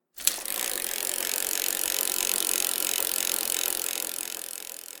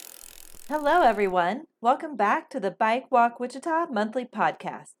Hello, everyone. Welcome back to the Bike Walk Wichita monthly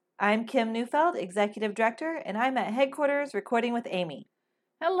podcast. I'm Kim Neufeld, Executive Director, and I'm at headquarters recording with Amy.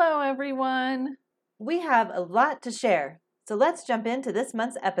 Hello, everyone. We have a lot to share, so let's jump into this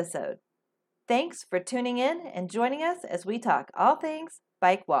month's episode. Thanks for tuning in and joining us as we talk all things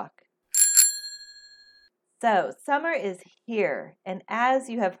Bike Walk. So, summer is here, and as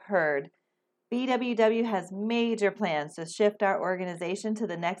you have heard, BWW has major plans to shift our organization to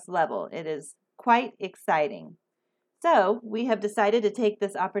the next level. It is quite exciting. So, we have decided to take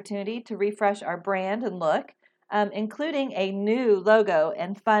this opportunity to refresh our brand and look, including a new logo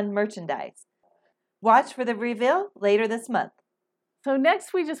and fun merchandise. Watch for the reveal later this month. So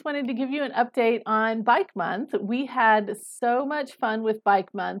next, we just wanted to give you an update on Bike Month. We had so much fun with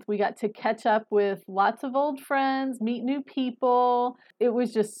Bike Month. We got to catch up with lots of old friends, meet new people. It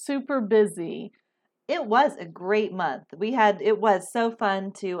was just super busy. It was a great month. It was so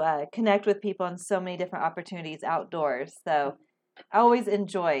fun to connect with people on so many different opportunities outdoors. So I always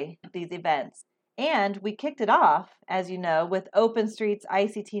enjoy these events. And we kicked it off, as you know, with Open Streets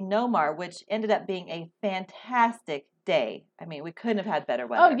ICT Nomar, which ended up being a fantastic day. I mean, we couldn't have had better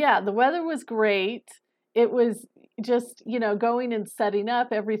weather. Oh, yeah. The weather was great. It was just, going and setting up.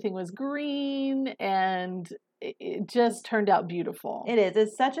 Everything was green and it just turned out beautiful. It is.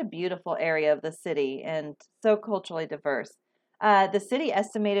 It's such a beautiful area of the city and so culturally diverse. The city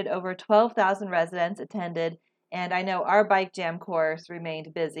estimated over 12,000 residents attended, and I know our bike jam course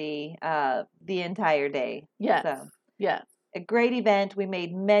remained busy the entire day. Yes. So, yes. A great event. We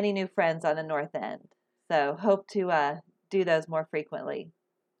made many new friends on the north end. So hope to do those more frequently.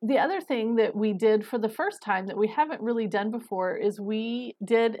 The other thing that we did for the first time that we haven't really done before is we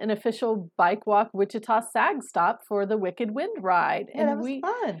did an official Bike Walk Wichita SAG stop for the Wicked Wind ride. Yeah, that was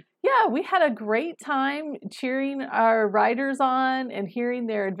fun. Yeah, we had a great time cheering our riders on and hearing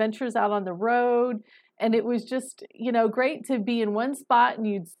their adventures out on the road. And it was just, great to be in one spot and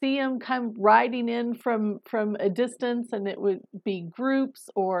you'd see them come riding in from a distance, and it would be groups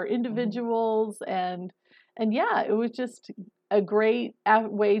or individuals. And yeah, it was just a great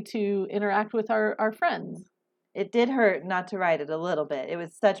way to interact with our friends. It did hurt not to ride it a little bit. It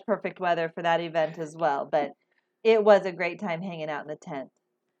was such perfect weather for that event as well, but it was a great time hanging out in the tent.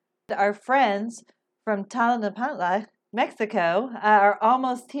 Our friends from Tlalnepantla, Mexico, are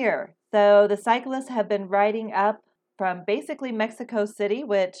almost here. So the cyclists have been riding up from basically Mexico City,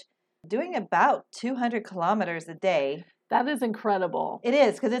 which doing about 200 kilometers a day. That is incredible. It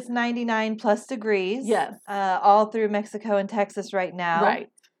is, because it's 99 plus degrees. Yes. All through Mexico and Texas right now. Right.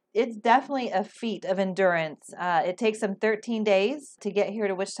 It's definitely a feat of endurance. It takes them 13 days to get here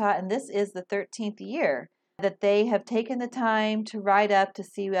to Wichita, and this is the 13th year that they have taken the time to ride up to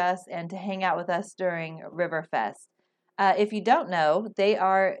see us and to hang out with us during Riverfest. If you don't know, they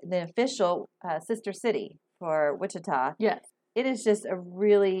are the official sister city for Wichita. Yes. It is just a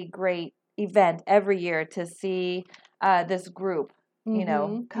really great event every year to see this group,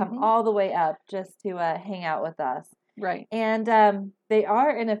 come all the way up just to hang out with us. Right. And they are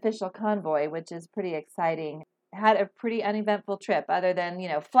an official convoy, which is pretty exciting. Had a pretty uneventful trip other than,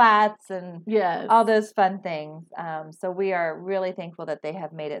 flats and all those fun things. So we are really thankful that they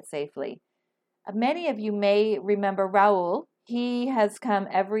have made it safely. Many of you may remember Raul. He has come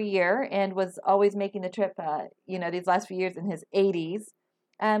every year and was always making the trip, these last few years in his 80s.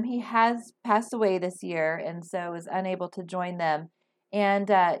 He has passed away this year and so is unable to join them.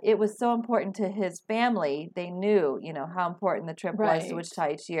 And it was so important to his family. They knew, how important the trip was to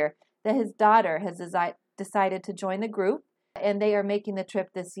Wichita each year, that his daughter has decided to join the group. And they are making the trip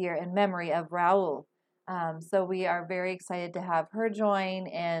this year in memory of Raul. So we are very excited to have her join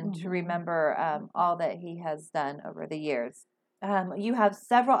and to remember all that he has done over the years. You have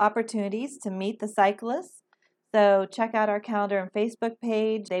several opportunities to meet the cyclists. So check out our calendar and Facebook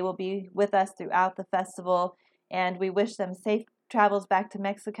page. They will be with us throughout the festival. And we wish them safe travels back to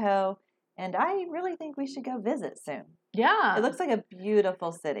Mexico. And I really think we should go visit soon. Yeah. It looks like a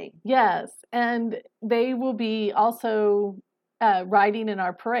beautiful city. Yes. And they will be also riding in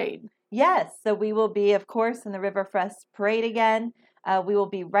our parade. Yes, so we will be, of course, in the Riverfest Parade again. We will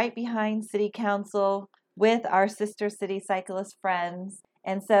be right behind City Council with our sister city cyclist friends.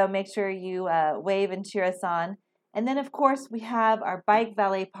 And so make sure you wave and cheer us on. And then, of course, we have our bike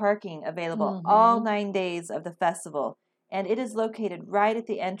valet parking available all 9 days of the festival. And it is located right at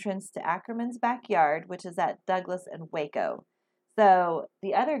the entrance to Ackerman's backyard, which is at Douglas and Waco. So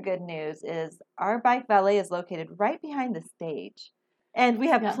the other good news is our bike valet is located right behind the stage. And we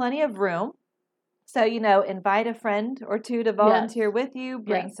have plenty of room. So, invite a friend or two to volunteer with you,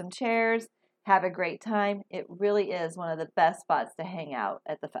 bring some chairs. have a great time. It really is one of the best spots to hang out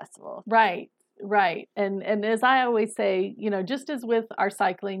at the festival. Right. Right. And as I always say, just as with our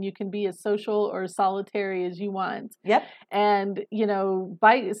cycling, you can be as social or as solitary as you want. Yep. And,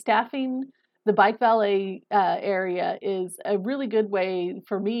 by staffing the bike valet area is a really good way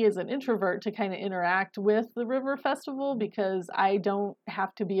for me as an introvert to kind of interact with the River Festival, because I don't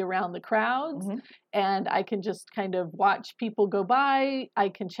have to be around the crowds, and I can just kind of watch people go by. I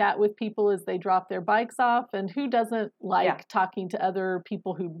can chat with people as they drop their bikes off, and who doesn't like talking to other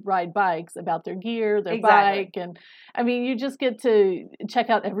people who ride bikes about their gear, their bike, and I mean, you just get to check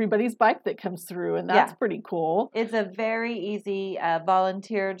out everybody's bike that comes through, and that's pretty cool. It's a very easy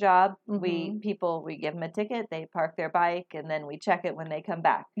volunteer job. We give them a ticket, they park their bike, and then we check it when they come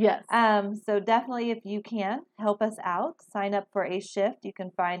back. Yes. So definitely, if you can, help us out. Sign up for a shift. You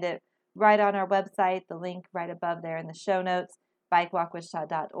can find it right on our website, the link right above there in the show notes,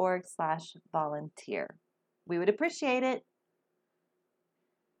 bikewalkwichita.org/volunteer. We would appreciate it.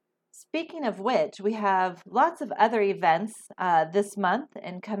 Speaking of which, we have lots of other events this month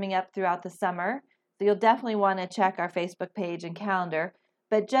and coming up throughout the summer. So you'll definitely want to check our Facebook page and calendar.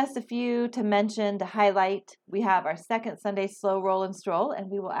 But just a few to mention, to highlight, we have our second Sunday Slow Roll and Stroll, and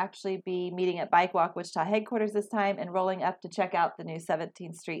we will actually be meeting at Bike Walk Wichita headquarters this time and rolling up to check out the new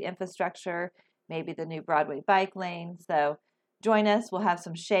 17th Street infrastructure, maybe the new Broadway bike lane. So join us. We'll have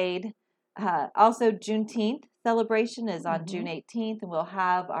some shade. Also, Juneteenth celebration is on June 18th, and we'll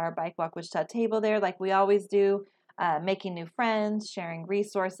have our Bike Walk Wichita table there like we always do, making new friends, sharing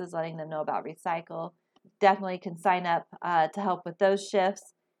resources, letting them know about Recycle. Definitely can sign up to help with those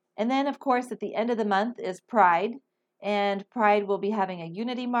shifts. And then, of course, at the end of the month is Pride. And Pride will be having a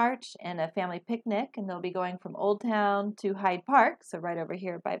unity march and a family picnic. And they'll be going from Old Town to Hyde Park, so right over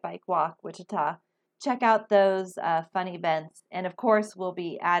here by Bike Walk Wichita. Check out those fun events. And, of course, we'll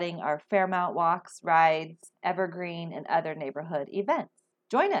be adding our Fairmount walks, rides, Evergreen, and other neighborhood events.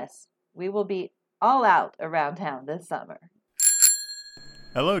 Join us. We will be all out around town this summer.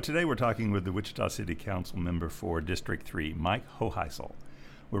 Hello, today we're talking with the Wichita City Council member for District 3, Mike Hoheisel.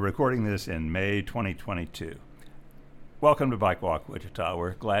 We're recording this in May 2022. Welcome to Bike Walk Wichita.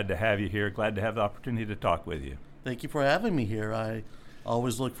 We're glad to have you here, glad to have the opportunity to talk with you. Thank you for having me here. I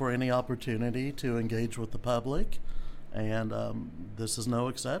always look for any opportunity to engage with the public, and this is no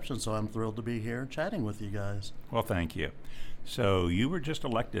exception, so I'm thrilled to be here chatting with you guys. Well, thank you. So you were just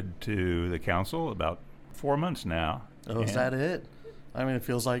elected to the council about 4 months now. Oh, is that it? I mean, it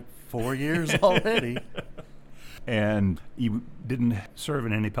feels like 4 years already. And you didn't serve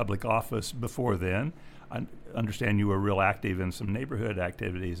in any public office before then. I understand you were real active in some neighborhood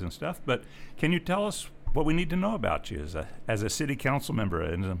activities and stuff, but can you tell us what we need to know about you as a city council member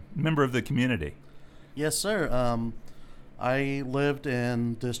and a member of the community? Yes, sir. I lived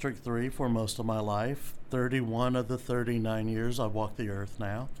in District 3 for most of my life. 31 of the 39 years I've walked the earth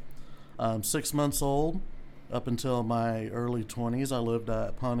now. 6 months old. Up until my early 20s, I lived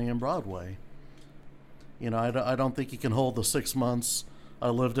at Pawnee and Broadway. I don't think you can hold the 6 months I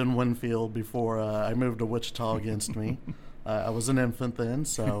lived in Winfield before I moved to Wichita against me. I was an infant then,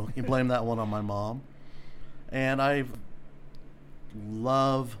 so you blame that one on my mom. And I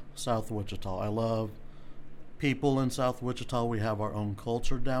love South Wichita. I love people in South Wichita. We have our own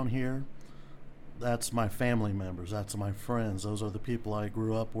culture down here. That's my family members. That's my friends. Those are the people I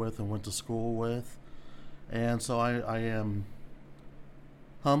grew up with and went to school with. And so I am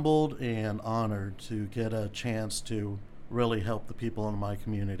humbled and honored to get a chance to really help the people in my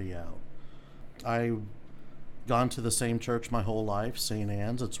community out. I've gone to the same church my whole life, St.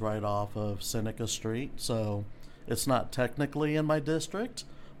 Anne's. It's right off of Seneca Street, so it's not technically in my district,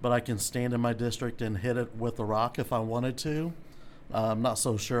 but I can stand in my district and hit it with a rock if I wanted to. I'm not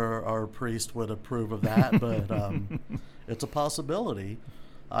so sure our priest would approve of that, but it's a possibility.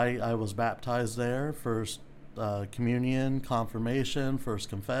 I was baptized there, first communion, confirmation, first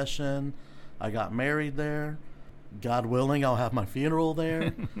confession. I got married there. God willing, I'll have my funeral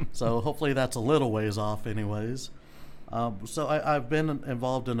there. So hopefully that's a little ways off anyways. So I've been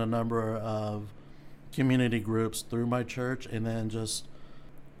involved in a number of community groups through my church, and then just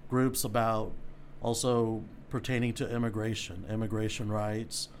groups about also pertaining to immigration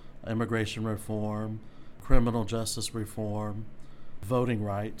rights, immigration reform, criminal justice reform, voting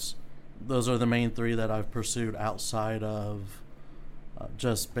rights. Those are the main three that I've pursued outside of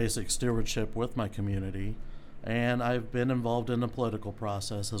just basic stewardship with my community. And I've been involved in the political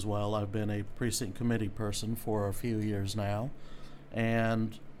process as well. I've been a precinct committee person for a few years now.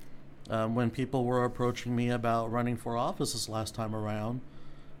 And when people were approaching me about running for office this last time around,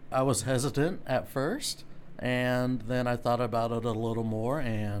 I was hesitant at first, and then I thought about it a little more,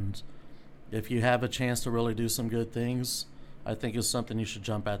 and if you have a chance to really do some good things, I think it's something you should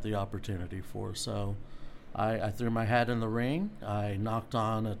jump at the opportunity for. So I threw my hat in the ring. I knocked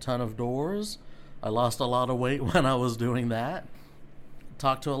on a ton of doors. I lost a lot of weight when I was doing that.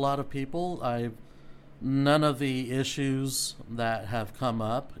 Talked to a lot of people. None of the issues that have come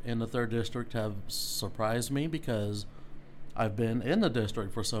up in the 3rd District have surprised me because I've been in the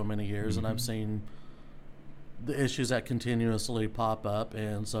district for so many years, and I've seen the issues that continuously pop up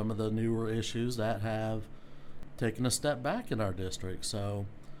and some of the newer issues that have taken a step back in our district. So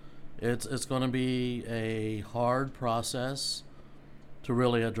it's going to be a hard process to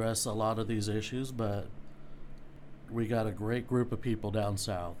really address a lot of these issues, but we got a great group of people down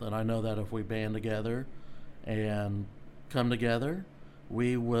south, and I know that if we band together and come together,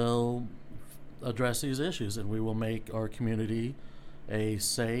 we will address these issues, and we will make our community a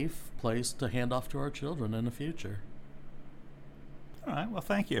safe place to hand off to our children in the future. All right, well,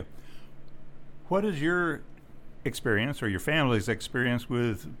 thank you. What is your experience or your family's experience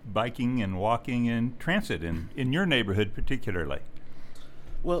with biking and walking and transit in your neighborhood particularly?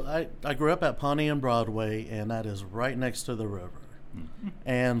 Well, I grew up at Pawnee and Broadway, and that is right next to the river. Mm-hmm.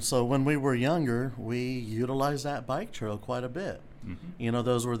 And so when we were younger, we utilized that bike trail quite a bit. Mm-hmm. You know,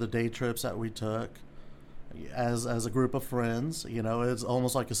 those were the day trips that we took as a group of friends. You know, it's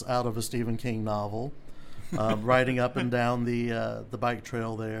almost like it's out of a Stephen King novel, riding up and down the bike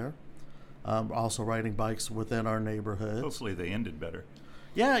trail there. Also riding bikes within our neighborhood. Hopefully they ended better.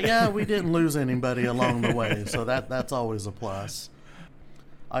 Yeah, we didn't lose anybody along the way, so that's always a plus.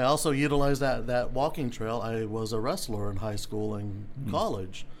 I also utilized that walking trail. I was a wrestler in high school and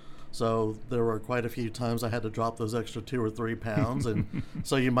college. So there were quite a few times I had to drop those extra 2 or 3 pounds. And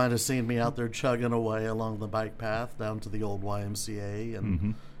so you might have seen me out there chugging away along the bike path down to the old YMCA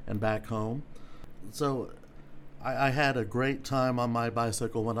and back home. So I had a great time on my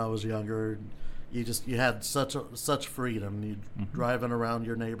bicycle when I was younger. You had such freedom. You driving around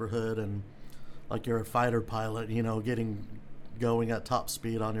your neighborhood and like you're a fighter pilot, you know, going at top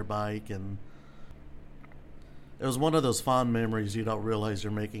speed on your bike, and it was one of those fond memories you don't realize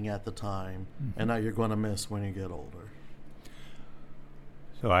you're making at the time, and that you're going to miss when you get older.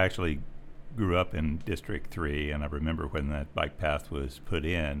 So I actually grew up in District 3, and I remember when that bike path was put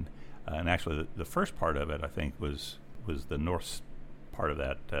in, and actually the first part of it, I think, was the north part of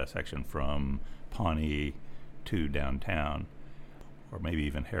that section from Pawnee to downtown, or maybe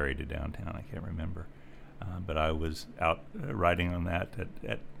even Harry to downtown, I can't remember. But I was out riding on that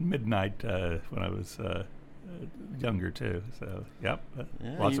at midnight when I was younger too. So,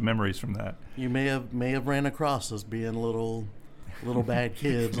 lots of memories from that. You may have ran across us being little bad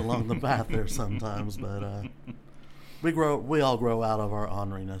kids along the path there sometimes, but we all grow out of our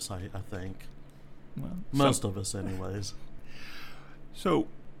orneriness, I think. Well, most of us, anyways. So,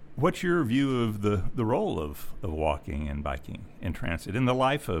 what's your view of the role of walking and biking in transit in the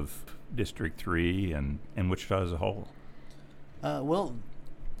life of District 3 and Wichita as a whole? Well,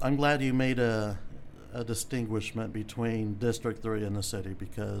 I'm glad you made a distinguishment between District 3 and the city,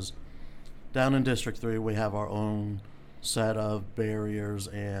 because down in District 3 we have our own set of barriers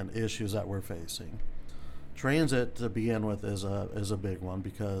and issues that we're facing. Transit, to begin with, is a big one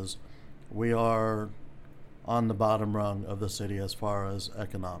because we are on the bottom rung of the city as far as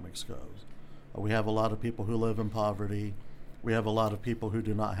economics goes. We have a lot of people who live in poverty. We have a lot of people who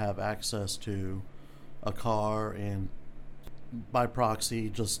do not have access to a car and, by proxy,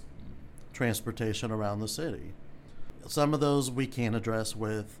 just transportation around the city. Some of those we can address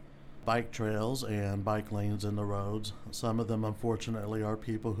with bike trails and bike lanes in the roads. Some of them, unfortunately, are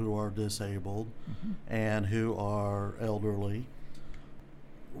people who are disabled and who are elderly.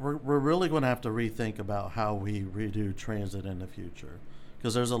 We're really going to have to rethink about how we redo transit in the future,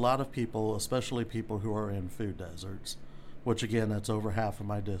 because there's a lot of people, especially people who are in food deserts, which again, that's over half of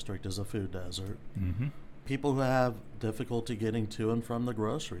my district is a food desert. People who have difficulty getting to and from the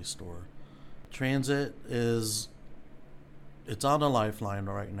grocery store. Transit it's on a lifeline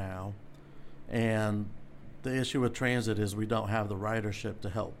right now, and the issue with transit is we don't have the ridership to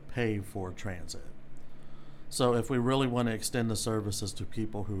help pay for transit. So if we really want to extend the services to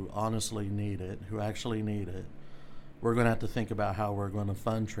people who honestly need it, who actually need it, we're going to have to think about how we're going to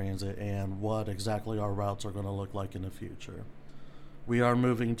fund transit and what exactly our routes are going to look like in the future. We are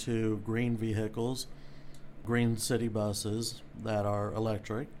moving to green vehicles, green city buses that are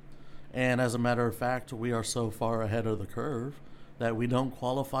electric. And as a matter of fact, we are so far ahead of the curve that we don't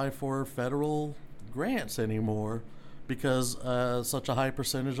qualify for federal grants anymore because such a high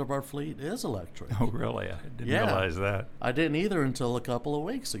percentage of our fleet is electric. Oh, really? I didn't realize that. I didn't either until a couple of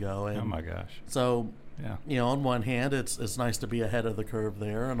weeks ago. And oh, my gosh. So, on one hand, it's nice to be ahead of the curve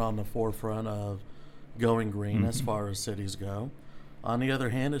there and on the forefront of going green as far as cities go. On the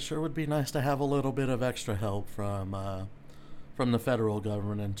other hand, it sure would be nice to have a little bit of extra help from the federal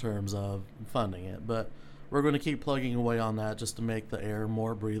government in terms of funding it. But we're going to keep plugging away on that just to make the air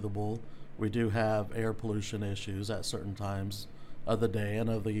more breathable. We do have air pollution issues at certain times of the day and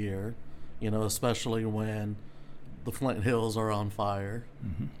of the year, especially when the Flint Hills are on fire.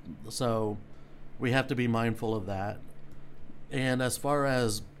 So we have to be mindful of that. And as far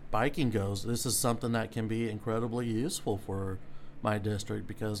as biking goes, this is something that can be incredibly useful for my district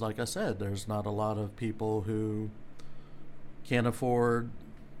because, like I said, there's not a lot of people who can't afford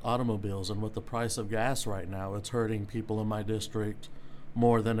automobiles. And with the price of gas right now, it's hurting people in my district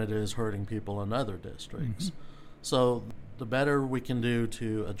more than it is hurting people in other districts. So the better we can do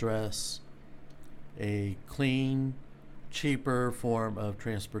to address a clean, cheaper form of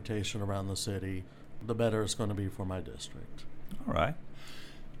transportation around the city, the better it's going to be for my district. All right.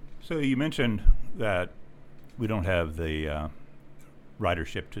 So you mentioned that we don't have the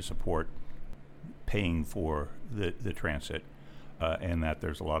ridership to support paying for the transit, and that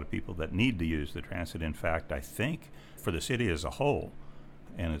there's a lot of people that need to use the transit. In fact, I think for the city as a whole,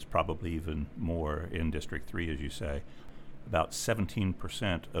 and it's probably even more in District 3, as you say, about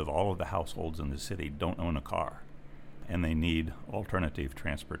 17% of all of the households in the city don't own a car, and they need alternative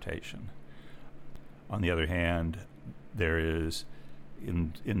transportation. On the other hand, there is,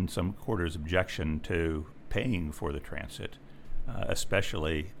 in some quarters, objection to paying for the transit,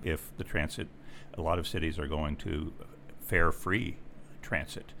 especially if the transit, a lot of cities are going to fare-free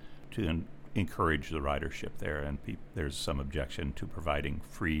transit to encourage the ridership there, and there's some objection to providing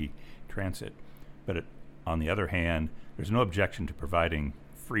free transit. But on the other hand, there's no objection to providing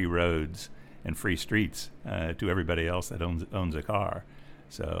free roads and free streets to everybody else that owns a car.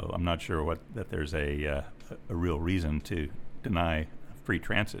 So I'm not sure that there's a real reason to deny free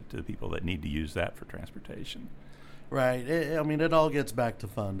transit to the people that need to use that for transportation. Right. It all gets back to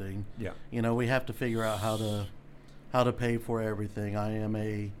funding. Yeah. We have to figure out how to pay for everything. I am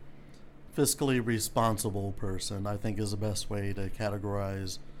a fiscally responsible person, I think, is the best way to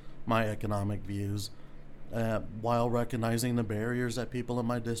categorize my economic views, while recognizing the barriers that people in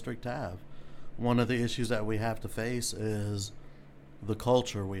my district have. One of the issues that we have to face is the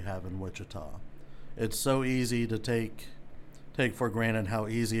culture we have in Wichita. It's so easy to take for granted how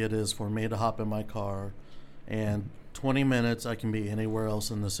easy it is for me to hop in my car, and 20 minutes I can be anywhere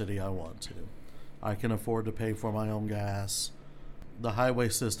else in the city I want to. I can afford to pay for my own gas. The highway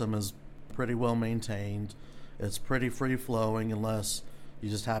system is pretty well maintained. It's pretty free flowing unless you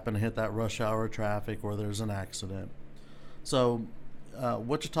just happen to hit that rush hour traffic or there's an accident. So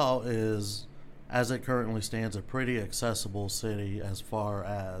Wichita is, as it currently stands, a pretty accessible city as far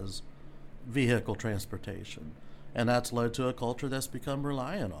as vehicle transportation. And that's led to a culture that's become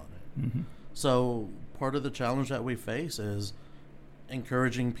reliant on it. So part of the challenge that we face is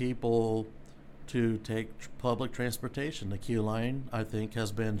encouraging people to take public transportation. The Q Line, I think,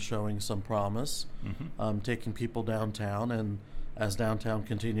 has been showing some promise, taking people downtown, and as downtown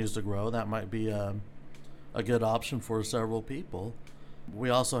continues to grow, that might be a good option for several people. We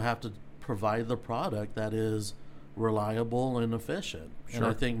also have to provide the product that is reliable and efficient. Sure. And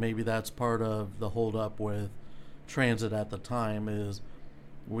I think maybe that's part of the holdup with transit at the time is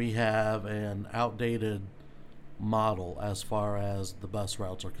we have an outdated model as far as the bus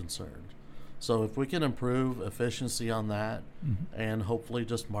routes are concerned. So if we can improve efficiency on that and hopefully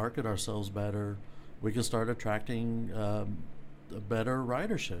just market ourselves better, we can start attracting a better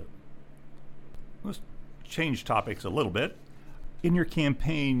ridership. Let's change topics a little bit. In your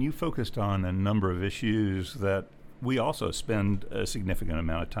campaign, you focused on a number of issues that we also spend a significant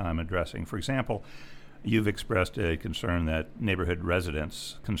amount of time addressing. For example, you've expressed a concern that neighborhood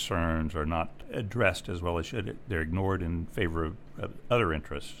residents' concerns are not addressed as well as should. They're ignored in favor of other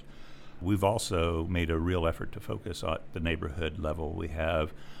interests. We've also made a real effort to focus on the neighborhood level. We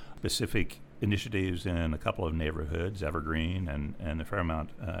have specific initiatives in a couple of neighborhoods, Evergreen and the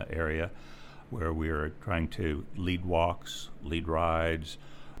Fairmount area, where we are trying to lead walks, lead rides,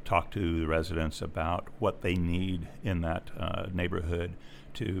 talk to the residents about what they need in that neighborhood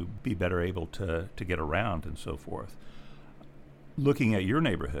to be better able to get around and so forth. Looking at your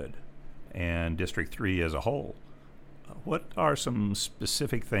neighborhood and District 3 as a whole, what are some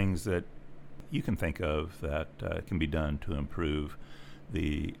specific things that you can think of that can be done to improve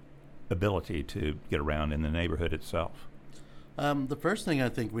the ability to get around in the neighborhood itself? The first thing I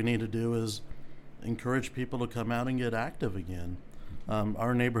think we need to do is encourage people to come out and get active again.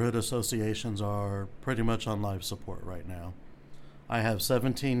 Our neighborhood associations are pretty much on life support right now. I have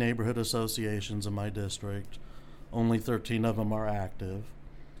 17 neighborhood associations in my district. Only 13 of them are active.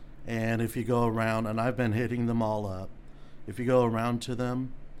 And if you go around, and I've been hitting them all up, if you go around to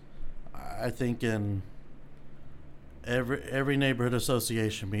them, I think in every neighborhood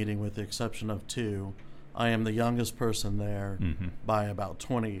association meeting, with the exception of 2, I am the youngest person there by about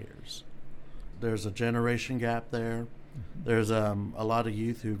 20 years. There's a generation gap there. There's a lot of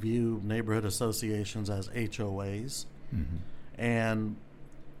youth who view neighborhood associations as HOAs. And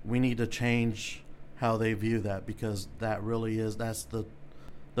we need to change how they view that, because that's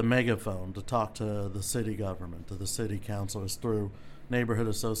the megaphone to talk to the city government, to the city council, is through neighborhood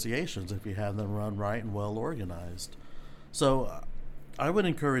associations if you have them run right and well organized. So I would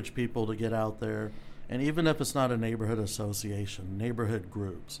encourage people to get out there, and even if it's not a neighborhood association, neighborhood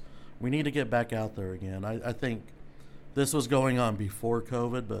groups, we need to get back out there again. I think this was going on before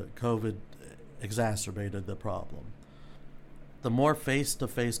COVID, but COVID exacerbated the problem. The more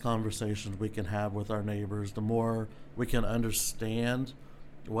face-to-face conversations we can have with our neighbors, the more we can understand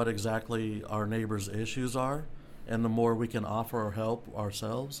what exactly our neighbors' issues are, and the more we can offer our help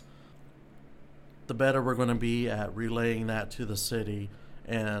ourselves, the better we're going to be at relaying that to the city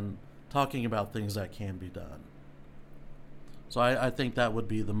and talking about things that can be done. So I think that would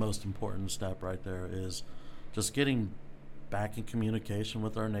be the most important step right there, is just getting back in communication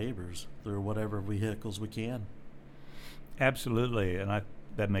with our neighbors through whatever vehicles we can. Absolutely, and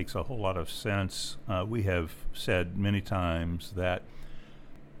that makes a whole lot of sense. We have said many times that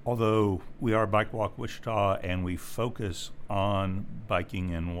although we are Bike Walk Wichita and we focus on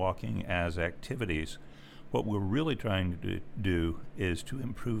biking and walking as activities, what we're really trying to do is to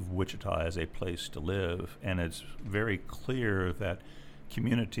improve Wichita as a place to live. And it's very clear that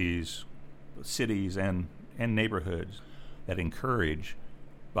communities, cities, and neighborhoods that encourage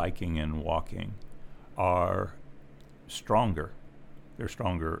biking and walking are stronger. They're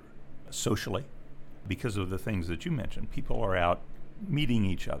stronger socially because of the things that you mentioned. People are out meeting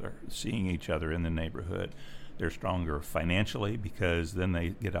each other, seeing each other in the neighborhood. They're stronger financially because then they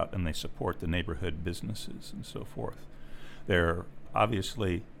get out and they support the neighborhood businesses and so forth. They're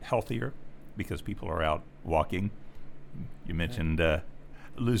obviously healthier because people are out walking. You mentioned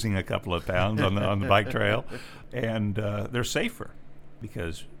losing a couple of pounds on the bike trail. And they're safer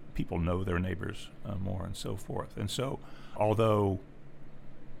because people know their neighbors more and so forth. And so although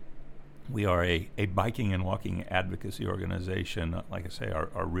we are a biking and walking advocacy organization, like I say,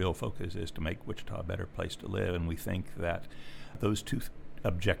 our real focus is to make Wichita a better place to live, and we think that those two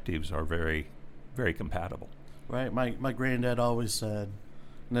objectives are very, very compatible. Right. My granddad always said,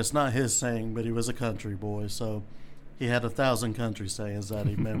 and it's not his saying, but he was a country boy, so he had 1,000 country sayings that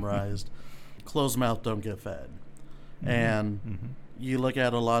he memorized. Closed mouth don't get fed. And you look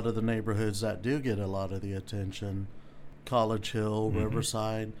at a lot of the neighborhoods that do get a lot of the attention, College Hill,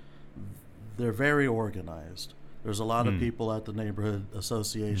 Riverside, they're very organized. There's a lot of people at the neighborhood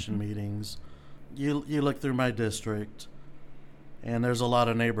association meetings. You look through my district, and there's a lot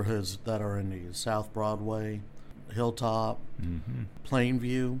of neighborhoods that are in need. South Broadway, Hilltop,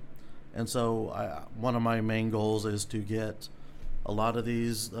 Plainview. And so one of my main goals is to get a lot of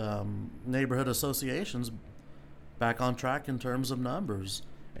these neighborhood associations back on track in terms of numbers.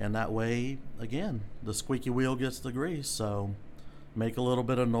 And that way, again, the squeaky wheel gets the grease. So make a little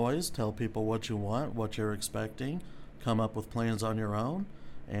bit of noise, tell people what you want, what you're expecting, come up with plans on your own,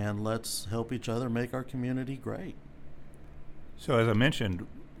 and let's help each other make our community great. So as I mentioned,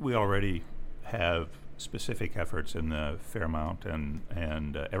 we already have specific efforts in the Fairmount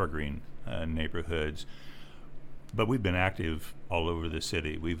and Evergreen neighborhoods, but we've been active all over the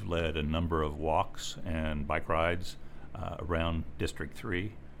city. We've led a number of walks and bike rides around District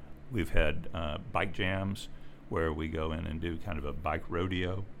 3. We've had bike jams where we go in and do kind of a bike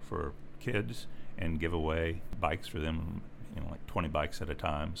rodeo for kids and give away bikes for them, like 20 bikes at a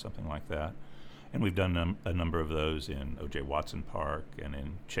time, something like that. And we've done a number of those in O.J. Watson Park and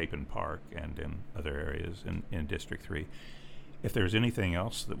in Chapin Park and in other areas in District 3. If there's anything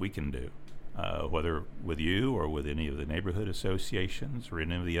else that we can do, whether with you or with any of the neighborhood associations or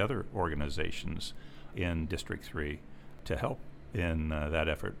any of the other organizations in District 3 to help in that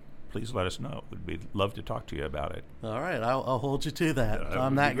effort, please let us know. We'd love to talk to you about it. All right, I'll hold you to that.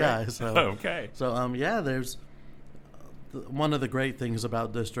 I'm that guy. So. Okay. So, there's one of the great things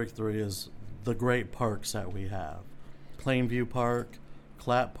about District 3 is the great parks that we have. Plainview Park,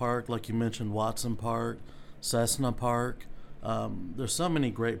 Clapp Park, like you mentioned, Watson Park, Cessna Park. There's so many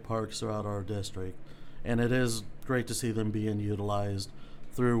great parks throughout our district, and it is great to see them being utilized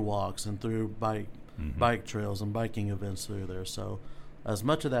through walks and through bike trails and biking events through there. So as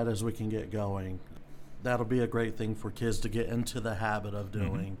much of that as we can get going, that'll be a great thing for kids to get into the habit of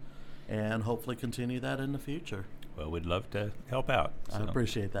doing, and hopefully continue that in the future. Well, we'd love to help out. I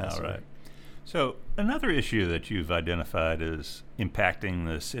appreciate that. All right. So another issue that you've identified as impacting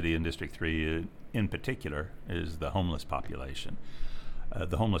the city and District 3 in particular is the homeless population.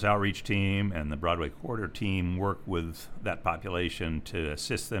 The homeless outreach team and the Broadway Corridor team work with that population to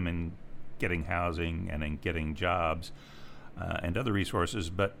assist them in getting housing and in getting jobs and other resources,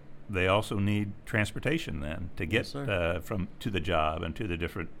 but they also need transportation then to get from to the job and to the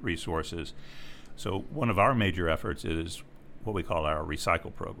different resources. So one of our major efforts is what we call our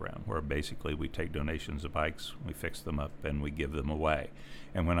recycle program, where basically we take donations of bikes, we fix them up, and we give them away.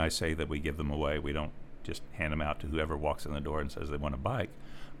 And when I say that we give them away, we don't just hand them out to whoever walks in the door and says they want a bike,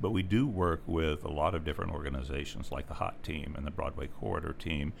 but we do work with a lot of different organizations like the HOT team and the Broadway Corridor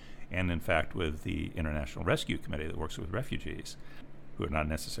team, and in fact with the International Rescue Committee that works with refugees who are not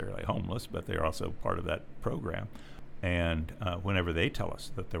necessarily homeless, but they're also part of that program. And whenever they tell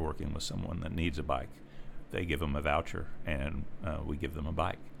us that they're working with someone that needs a bike, they give them a voucher and we give them a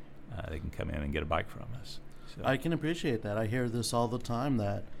bike. They can come in and get a bike from us. So I can appreciate that. I hear this all the time,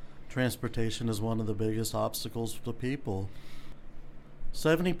 that transportation is one of the biggest obstacles to people.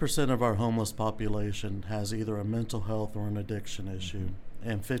 70% of our homeless population has either a mental health or an addiction issue,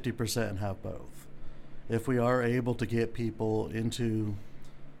 and 50% have both. If we are able to get people into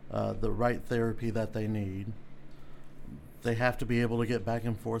the right therapy that they need, they have to be able to get back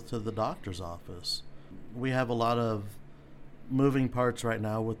and forth to the doctor's office. We have a lot of moving parts right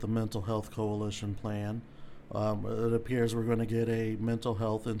now with the Mental Health Coalition plan. It appears we're going to get a mental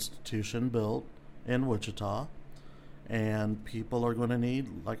health institution built in Wichita, and people are going to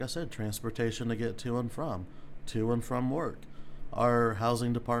need, like I said, transportation to get to and from work. Our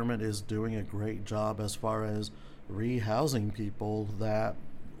housing department is doing a great job as far as rehousing people that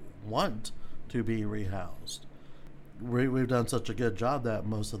want to be rehoused. We've done such a good job that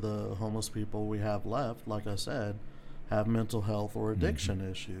most of the homeless people we have left, like I said, have mental health or addiction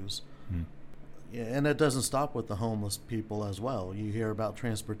issues. And it doesn't stop with the homeless people as well. You hear about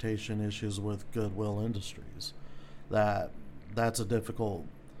transportation issues with Goodwill Industries. That's a difficult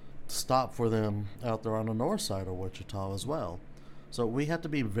stop for them out there on the north side of Wichita as well. So we have to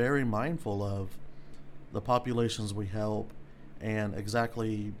be very mindful of the populations we help and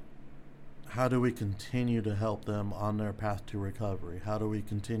exactly how do we continue to help them on their path to recovery? How do we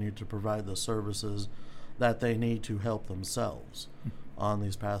continue to provide the services that they need to help themselves on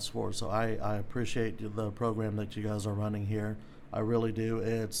these paths forward? So I appreciate the program that you guys are running here. I really do.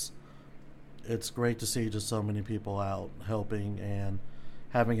 It's great to see just so many people out helping, and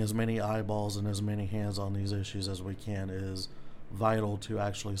having as many eyeballs and as many hands on these issues as we can is vital to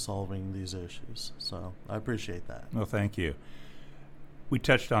actually solving these issues. So I appreciate that. Well, thank you. We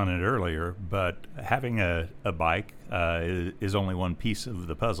touched on it earlier, but having a bike is only one piece of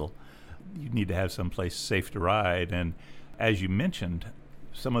the puzzle. You need to have some place safe to ride. And as you mentioned,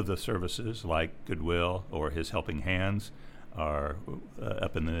 some of the services like Goodwill or His Helping Hands are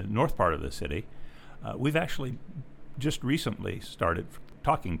up in the north part of the city. We've actually just recently started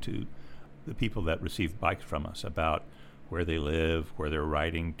talking to the people that receive bikes from us about where they live, where they're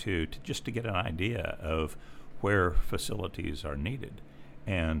riding to just to get an idea of where facilities are needed.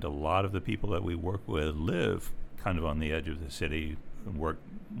 And a lot of the people that we work with live kind of on the edge of the city and work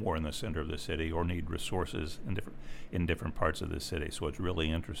more in the center of the city, or need resources in different parts of the city. So it's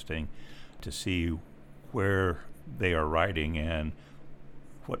really interesting to see where they are riding and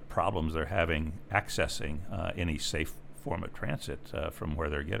what problems they're having accessing any safe form of transit from where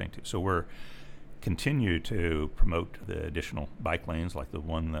they're getting to. So we're continue to promote the additional bike lanes, like the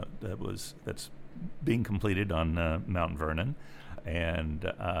one that's being completed on Mount Vernon and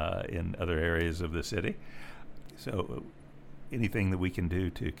in other areas of the city. So anything that we can do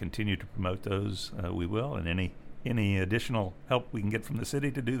to continue to promote those, we will, and any additional help we can get from the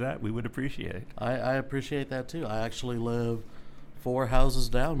city to do that, we would appreciate. I appreciate that too. I actually live 4 houses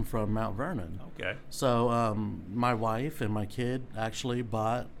down from Mount Vernon. Okay. So my wife and my kid actually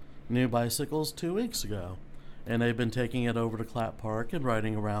bought new bicycles 2 weeks ago, and they've been taking it over to Clapp Park and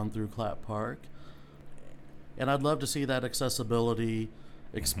riding around through Clapp Park. And I'd love to see that accessibility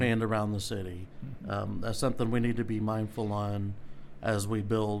expand around the city. That's something we need to be mindful on as we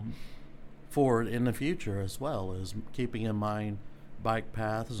build forward in the future, as well as keeping in mind bike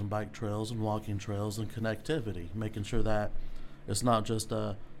paths and bike trails and walking trails and connectivity, making sure that it's not just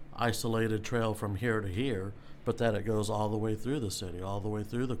a isolated trail from here to here, but that it goes all the way through the city, all the way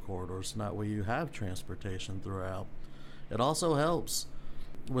through the corridors, and that way you have transportation throughout. It also helps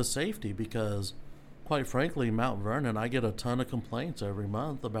with safety, because quite frankly, Mount Vernon, I get a ton of complaints every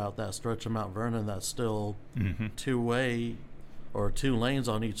month about that stretch of Mount Vernon that's still two-way or 2 lanes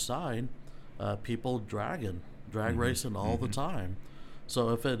on each side. People drag racing all the time.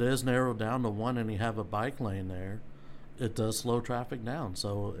 So if it is narrowed down to 1 and you have a bike lane there, it does slow traffic down.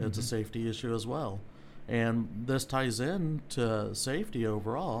 So it's a safety issue as well. And this ties in to safety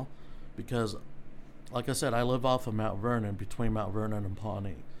overall because, like I said, I live off of Mount Vernon, between Mount Vernon and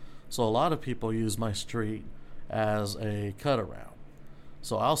Pawnee. So a lot of people use my street as a cut around.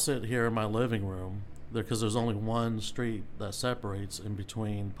 So I'll sit here in my living room because there's only one street that separates in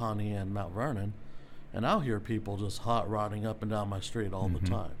between Pawnee and Mount Vernon, and I'll hear people just hot rodding up and down my street all the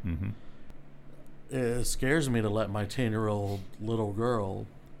time. It scares me to let my 10-year-old little girl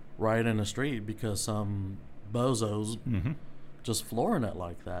ride in the street because some bozos just flooring it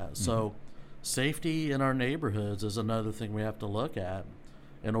like that. So safety in our neighborhoods is another thing we have to look at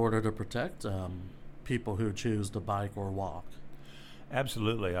in order to protect people who choose to bike or walk.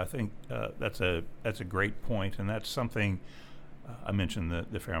 Absolutely. I think that's a great point, and that's something I mentioned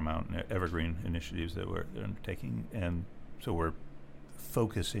the Fairmount and Evergreen initiatives that we're undertaking, and so we're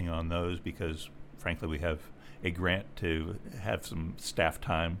focusing on those because, frankly, we have a grant to have some staff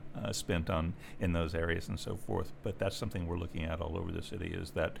time spent in those areas and so forth. But that's something we're looking at all over the city,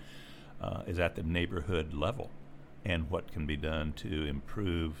 is at the neighborhood level, and what can be done to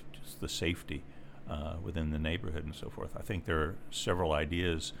improve just the safety within the neighborhood and so forth. I think there are several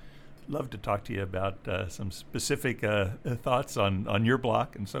ideas. Love to talk to you about some specific thoughts on your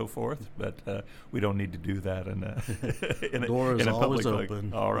block and so forth, but we don't need to do that in a Door is always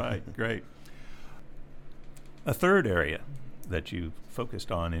open. All right, great. A third area that you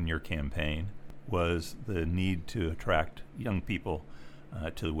focused on in your campaign was the need to attract young people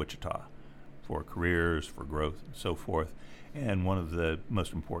to Wichita for careers, for growth, and so forth. And one of the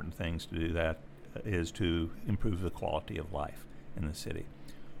most important things to do that is to improve the quality of life in the city.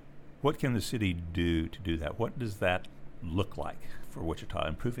 What can the city do to do that? What does that look like for Wichita,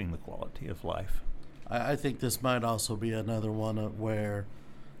 improving the quality of life? I think this might also be another one where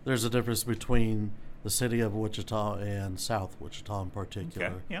there's a difference between the city of Wichita and South Wichita in particular.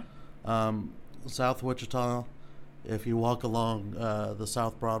 Okay. Yeah. South Wichita, if you walk along the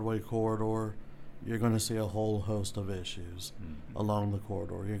South Broadway corridor, you're going to see a whole host of issues along the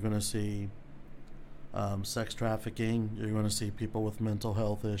corridor. You're going to see sex trafficking. You're going to see people with mental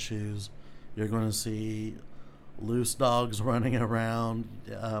health issues. You're going to see loose dogs running around.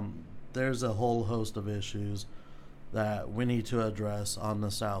 There's a whole host of issues that we need to address on the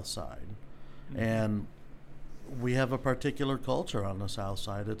south side. And we have a particular culture on the south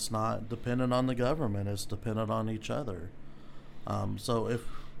side. It's not dependent on the government. It's dependent on each other. So if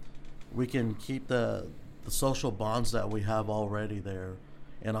we can keep the social bonds that we have already there,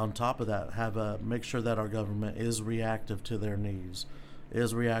 and on top of that, make sure that our government is reactive to their needs,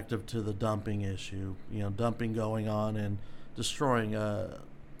 is reactive to the dumping issue, dumping going on and destroying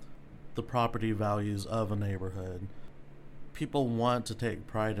the property values of a neighborhood. People want to take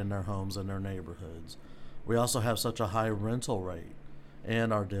pride in their homes and their neighborhoods. We also have such a high rental rate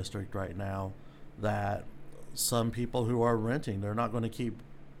in our district right now that some people who are renting, they're not going to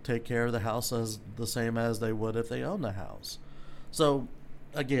take care of the house as the same as they would if they own the house. So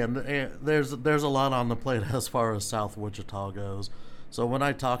again, there's a lot on the plate as far as South Wichita goes. So when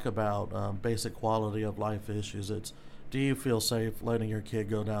I talk about basic quality of life issues, it's, do you feel safe letting your kid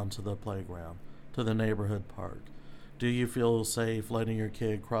go down to the playground, to the neighborhood park? Do you feel safe letting your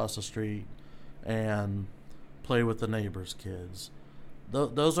kid cross the street and play with the neighbor's kids?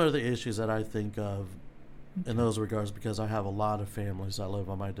 Those are the issues that I think of in those regards, because I have a lot of families that live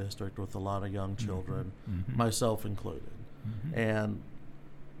on my district with a lot of young children, myself included. And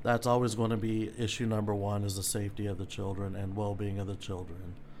that's always going to be issue number one, is the safety of the children and well-being of the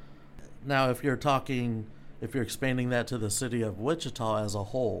children. Now, if you're expanding that to the city of Wichita as a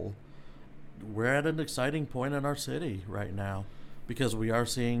whole, we're at an exciting point in our city right now because we are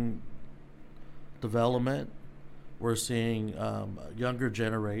seeing development. We're seeing younger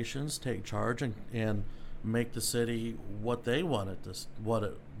generations take charge and make the city what it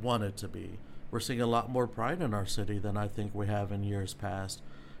wanted to be. We're seeing a lot more pride in our city than I think we have in years past.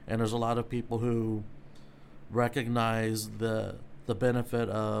 And there's a lot of people who recognize the benefit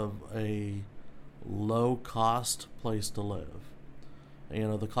of a low-cost place to live.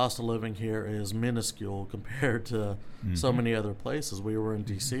 The cost of living here is minuscule compared to so many other places. We were in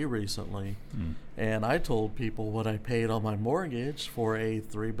D.C. recently, and I told people what I paid on my mortgage for a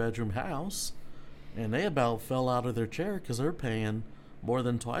 3-bedroom house, and they about fell out of their chair because they're paying more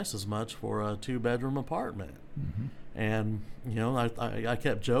than twice as much for a 2-bedroom apartment. Mm-hmm. And, I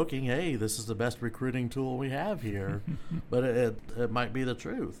kept joking, hey, this is the best recruiting tool we have here. But it might be the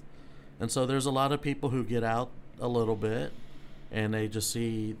truth. And so there's a lot of people who get out a little bit and they just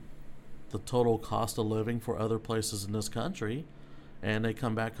see the total cost of living for other places in this country. And they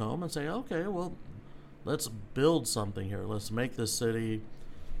come back home and say, okay, well, let's build something here. Let's make this city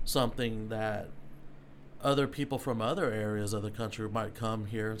something that other people from other areas of the country might come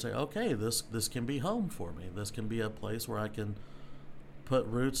here and say, okay, this can be home for me. This can be a place where I can put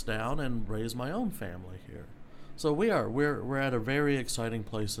roots down and raise my own family here. So we're at a very exciting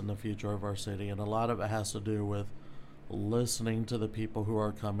place in the future of our city, and a lot of it has to do with listening to the people who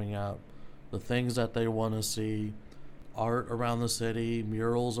are coming up, the things that they want to see, art around the city,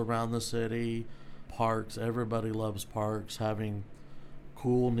 murals around the city, parks. Everybody loves parks, having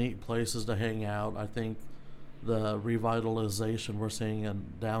cool, neat places to hang out. I think the revitalization we're seeing in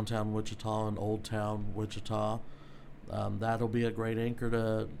downtown Wichita and Old Town Wichita, that'll be a great anchor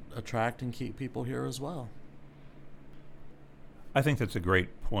to attract and keep people here as well. I think that's a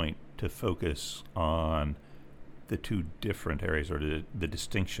great point to focus on the two different areas, or the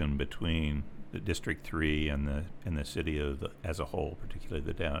distinction between the District 3 and the city as a whole, particularly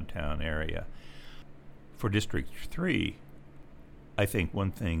the downtown area. For District 3, I think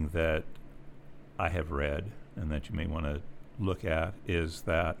one thing that I have read and that you may want to look at is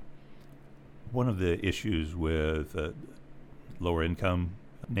that one of the issues with lower income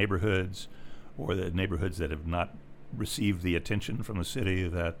neighborhoods, or the neighborhoods that have not received the attention from the city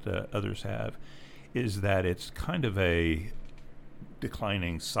that others have, is that it's kind of a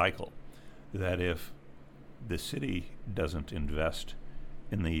declining cycle. That if the city doesn't invest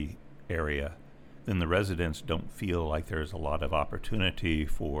in the area, then the residents don't feel like there's a lot of opportunity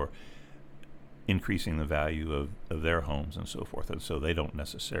for increasing the value of their homes and so forth, and so they don't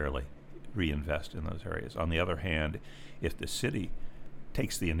necessarily reinvest in those areas. On the other hand, if the city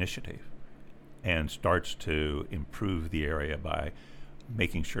takes the initiative and starts to improve the area by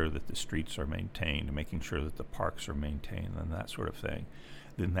making sure that the streets are maintained, making sure that the parks are maintained, and that sort of thing,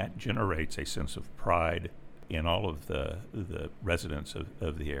 then that generates a sense of pride in all of the residents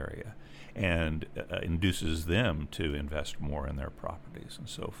of the area, and induces them to invest more in their properties and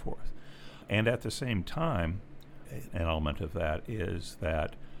so forth. And at the same time, an element of that is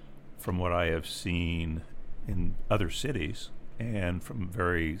that, from what I have seen in other cities and from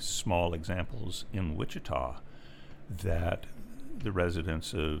very small examples in Wichita, that the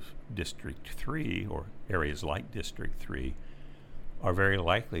residents of District 3 or areas like District 3 are very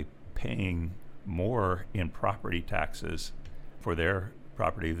likely paying more in property taxes for their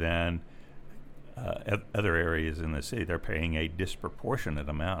property than other areas in the city. They're paying a disproportionate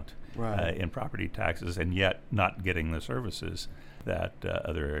amount in property taxes, and yet not getting the services that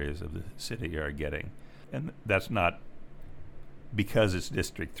other areas of the city are getting. And that's not because it's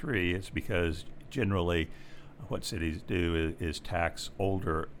District 3, it's because generally what cities do is tax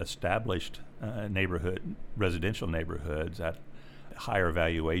older, established residential neighborhoods at higher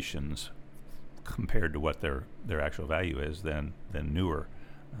valuations compared to what their actual value is than newer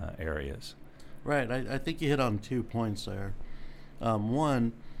areas. Right. I think you hit on 2 points there.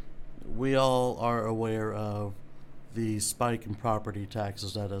 One, we all are aware of the spike in property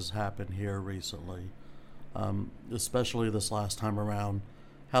taxes that has happened here recently, especially this last time around.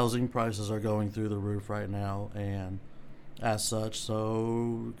 Housing prices are going through the roof right now, and as such,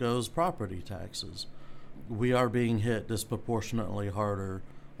 so goes property taxes. We are being hit disproportionately harder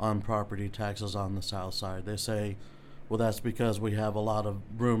on property taxes on the south side. They say, well, that's because we have a lot of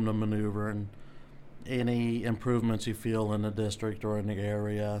room to maneuver, and any improvements you feel in the district or in the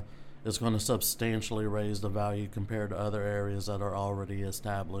area is going to substantially raise the value compared to other areas that are already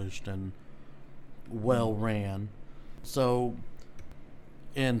established and well ran. So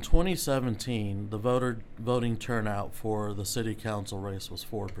in 2017, the voting turnout for the city council race was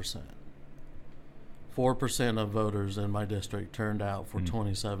 4%. 4% of voters in my district turned out for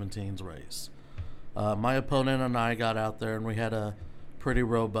 2017's race. My opponent and I got out there and we had a pretty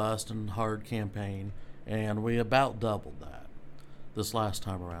robust and hard campaign, and we about doubled that this last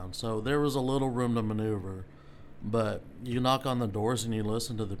time around. So there was a little room to maneuver, but you knock on the doors and you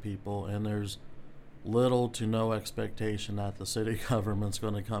listen to the people, and there's little to no expectation that the city government's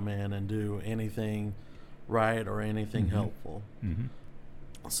going to come in and do anything right or anything helpful.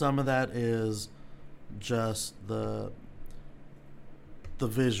 Some of that is just the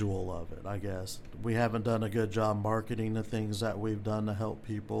visual of it, I guess. We haven't done a good job marketing the things that we've done to help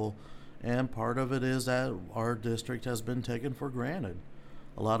people, and part of it is that our district has been taken for granted.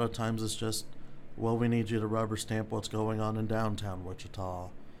 A lot of times it's just well, we need you to rubber stamp what's going on in downtown Wichita.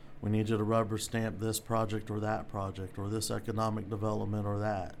 We need you to rubber stamp this project or this economic development or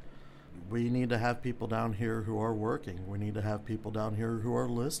that. We need to have people down here who are working. We need to have people down here who are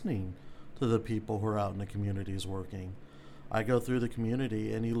listening to the people who are out in the communities working. I go through the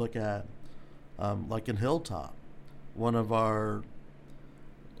community and you look at, like in Hilltop, one of our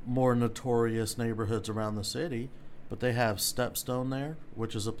more notorious neighborhoods around the city, but they have Stepstone there,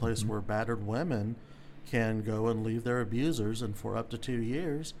 which is a place where battered women can go and leave their abusers, and for up to 2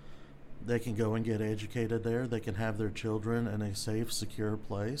 years, they can go and get educated there. They can have their children in a safe, secure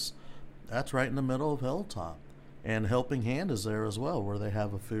place. That's right in the middle of Hilltop. And Helping Hand is there as well, where they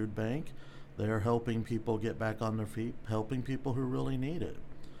have a food bank. They're helping people get back on their feet, helping people who really need it.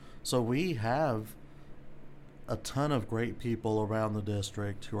 So we have a ton of great people around the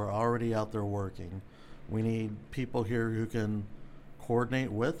district who are already out there working. We need people here who can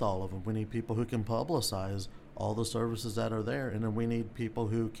coordinate with all of them. We need people who can publicize all the services that are there. And then we need people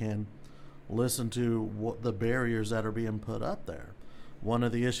who can listen to what the barriers that are being put up there. One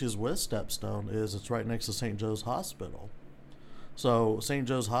of the issues with Stepstone is it's right next to St. Joe's Hospital. So St.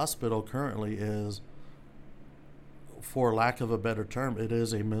 Joe's Hospital currently is, for lack of a better term, it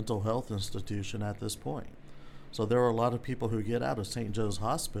is a mental health institution at this point. So there are a lot of people who get out of St. Joe's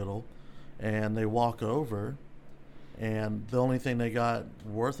Hospital and they walk over, and the only thing they got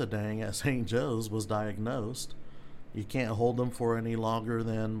worth a dang at St. Joe's was diagnosed. You can't hold them for any longer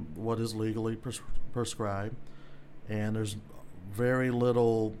than what is legally prescribed, and there's very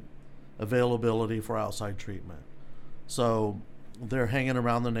little availability for outside treatment. So they're hanging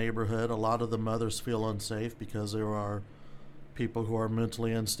around the neighborhood. A lot of the mothers feel unsafe because there are people who are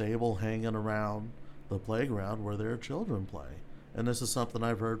mentally unstable hanging around the playground where their children play. And this is something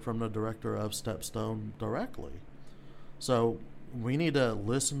I've heard from the director of Stepstone directly. So we need to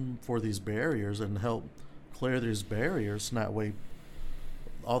listen for these barriers and help clear these barriers, and that way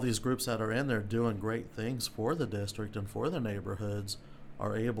all these groups that are in there doing great things for the district and for the neighborhoods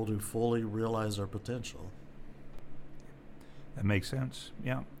are able to fully realize their potential. That makes sense,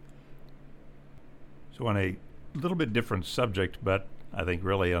 yeah. So on a little bit different subject, but I think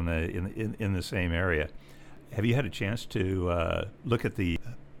really on in the same area, have you had a chance to look at the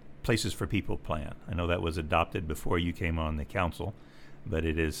Places for People plan? I know that was adopted before you came on the council, but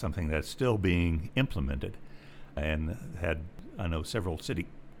it is something that's still being implemented, and had, I know, several city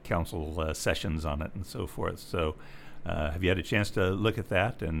council sessions on it and so forth. So have you had a chance to look at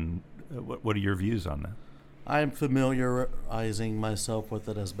that, and what are your views on that? I'm familiarizing myself with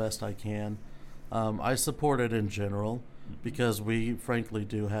it as best I can. I support it in general because we frankly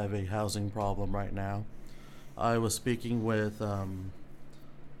do have a housing problem right now. I was speaking with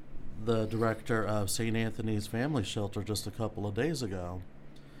the director of St. Anthony's Family Shelter just a couple of days ago,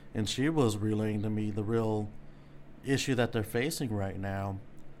 and she was relaying to me the real issue that they're facing right now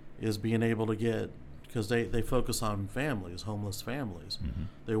is being able to get, because they focus on families, homeless families. Mm-hmm.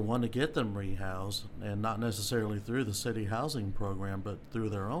 They want to get them rehoused, and not necessarily through the city housing program, but through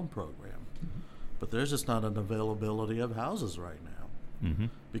their own program. Mm-hmm. But there's just not an availability of houses right now, mm-hmm.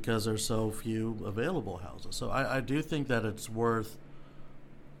 because there's so few available houses. So I do think that it's worth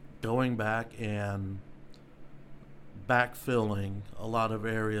going back and backfilling a lot of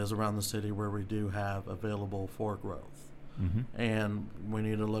areas around the city where we do have available for growth. Mm-hmm. And we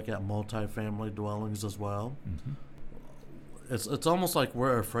need to look at multifamily dwellings as well. Mm-hmm. It's almost like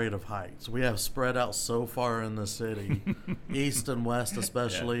we're afraid of heights. We have spread out so far in the city, east and west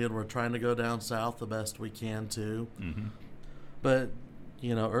especially, yeah. And we're trying to go down south the best we can too. Mm-hmm. But,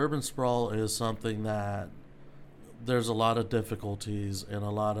 urban sprawl is something that there's a lot of difficulties and a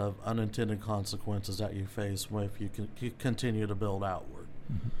lot of unintended consequences that you face if you continue to build outward.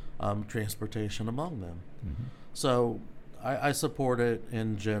 Mm-hmm. Transportation among them. Mm-hmm. So I support it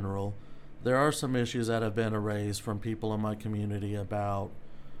in general. There are some issues that have been raised from people in my community about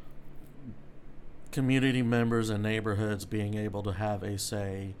community members and neighborhoods being able to have a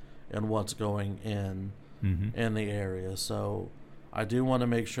say in what's going in the area. So I do want to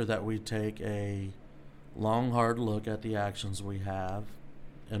make sure that we take a long, hard look at the actions we have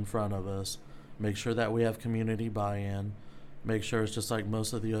in front of us, make sure that we have community buy-in, make sure it's just like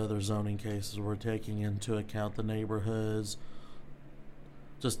most of the other zoning cases, we're taking into account the neighborhoods,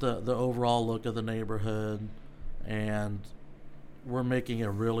 just the overall look of the neighborhood, and we're making a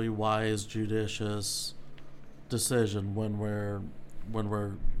really wise, judicious decision when we're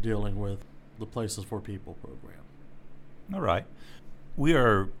dealing with the Places for People program. All right. We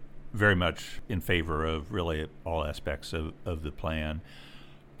are very much in favor of really all aspects of the plan,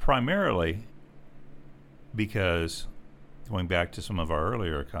 primarily because, going back to some of our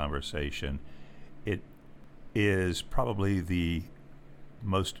earlier conversation, it is probably the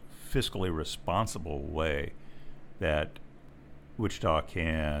most fiscally responsible way that Wichita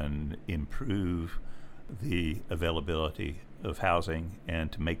can improve the availability of housing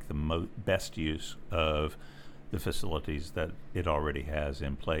and to make the best use of the facilities that it already has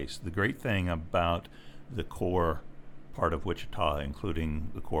in place. The great thing about the core part of Wichita,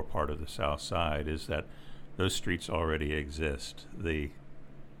 including the core part of the South Side, is that those streets already exist. The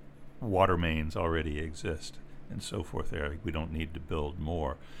water mains already exist and so forth there. We don't need to build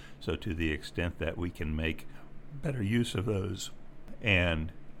more. So to the extent that we can make better use of those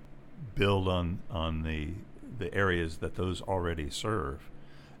and build on the areas that those already serve,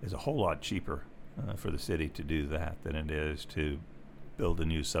 is a whole lot cheaper for the city to do that than it is to build a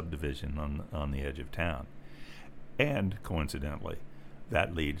new subdivision on the edge of town. And coincidentally,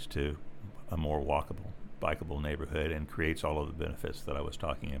 that leads to a more walkable, bikeable neighborhood and creates all of the benefits that I was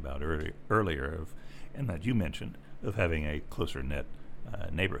talking about earlier and that you mentioned, of having a closer knit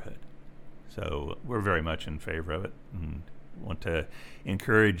neighborhood. So we're very much in favor of it and want to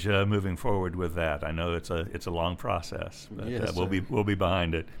encourage moving forward with that. I know it's a long process, but yes, we'll be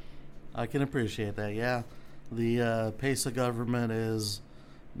behind it. I can appreciate that. Yeah, the pace of government is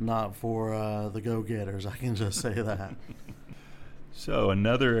not for the go-getters. I can just say that. So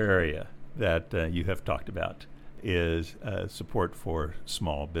another area that you have talked about is support for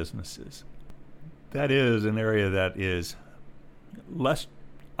small businesses. That is an area that is less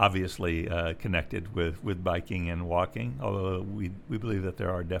obviously connected with biking and walking, although we believe that there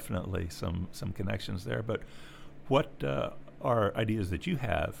are definitely some connections there. But what are ideas that you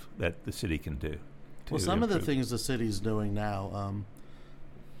have that the city can do? Well, some of the things the city's doing now,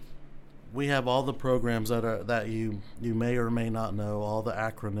 we have all the programs that you may or may not know, all the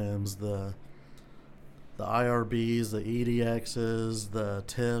acronyms, the IRBs, the EDXs, the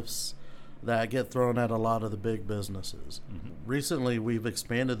TIFs, that get thrown at a lot of the big businesses. Mm-hmm. Recently, we've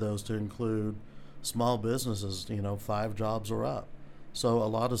expanded those to include small businesses, 5 jobs or up. So a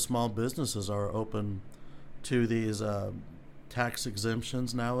lot of small businesses are open to these tax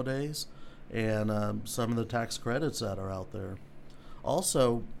exemptions nowadays and some of the tax credits that are out there.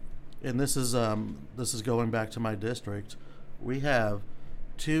 Also, and this is going back to my district, we have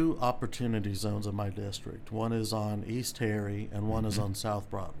 2 opportunity zones in my district. One is on East Harry and one is on South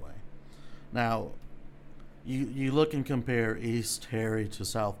Broadway. Now, you look and compare East Harry to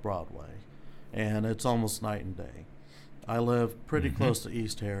South Broadway, and it's almost night and day. I live pretty close to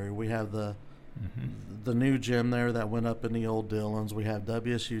East Harry. We have the new gym there that went up in the old Dillons. We have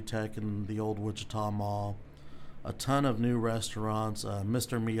WSU Tech in the old Wichita Mall. A ton of new restaurants.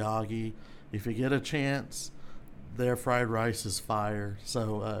 Mr. Miyagi, if you get a chance, their fried rice is fire.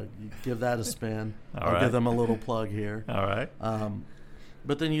 So give that a spin. I'll give them a little plug here. All right.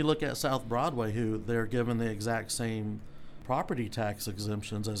 But then you look at South Broadway, who they're given the exact same property tax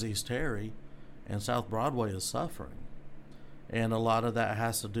exemptions as East Harry, and South Broadway is suffering. And a lot of that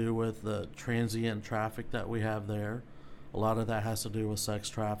has to do with the transient traffic that we have there. A lot of that has to do with sex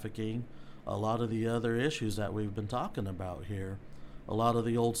trafficking. A lot of the other issues that we've been talking about here. A lot of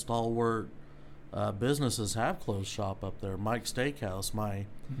the old stalwart businesses have closed shop up there. Mike's Steakhouse,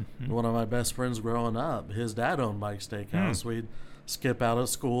 one of my best friends growing up, his dad owned Mike's Steakhouse. We'd skip out of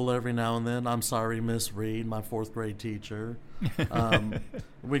school every now and then. I'm sorry, Miss Reed, my 4th grade teacher.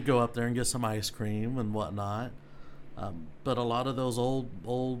 We'd go up there and get some ice cream and whatnot. But a lot of those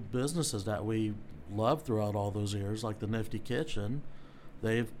old businesses that we loved throughout all those years, like the Nifty Kitchen,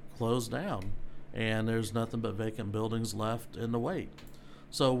 they've closed down, and there's nothing but vacant buildings left in the wake.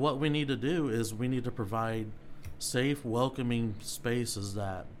 So what we need to do is we need to provide safe, welcoming spaces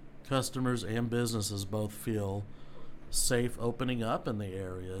that customers and businesses both feel safe opening up in the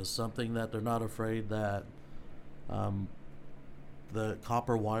area, something that they're not afraid that the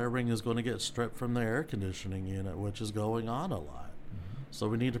copper wiring is going to get stripped from the air conditioning unit, which is going on a lot. So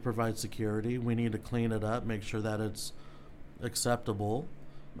we need to provide security. We need to clean it up, make sure that it's acceptable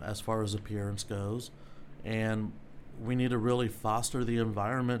as far as appearance goes. And we need to really foster the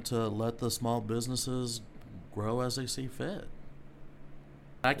environment to let the small businesses grow as they see fit.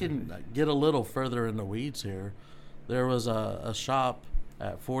 I can get a little further in the weeds here. There was a shop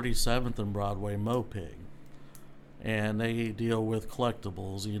at 47th and Broadway, Mopig, and they deal with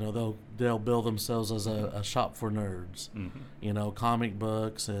collectibles. They'll bill themselves as a shop for nerds. Comic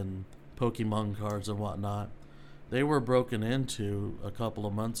books and Pokemon cards and whatnot. They were broken into a couple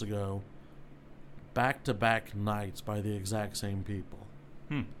of months ago, back-to-back nights by the exact same people.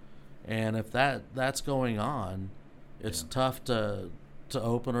 And if that's going on, it's tough to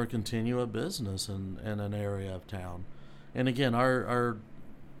open or continue a business in an area of town. And again, our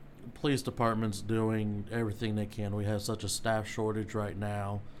police department's doing everything they can. We have such a staff shortage right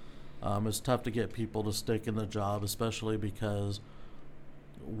now. It's tough to get people to stick in the job, especially because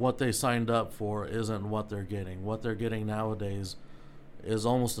what they signed up for isn't what they're getting. What they're getting nowadays is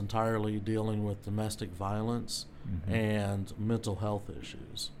almost entirely dealing with domestic violence and mental health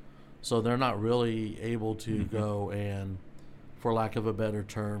issues. So they're not really able to go and, for lack of a better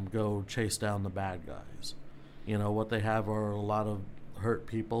term, go chase down the bad guys. You know, what they have are a lot of hurt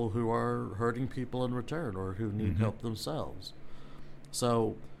people who are hurting people in return or who need help themselves.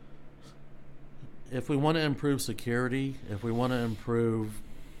 So if we want to improve security, if we want to improve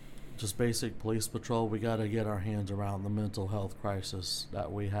just basic police patrol, we got to get our hands around the mental health crisis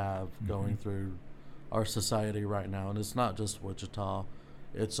that we have going through our society right now. And it's not just Wichita,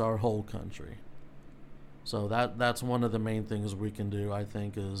 it's our whole country. So that's one of the main things we can do, I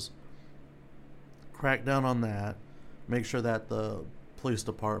think, is crack down on that, make sure that the police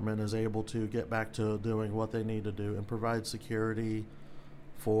department is able to get back to doing what they need to do and provide security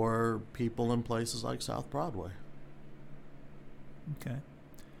for people in places like South Broadway. Okay.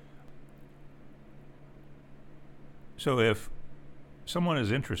 So if someone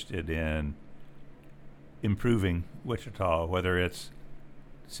is interested in improving Wichita, whether it's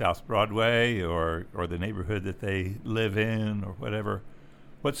South Broadway or the neighborhood that they live in or whatever,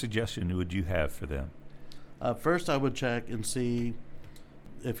 what suggestion would you have for them? First, I would check and see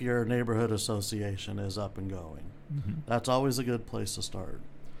if your neighborhood association is up and going. That's always a good place to start.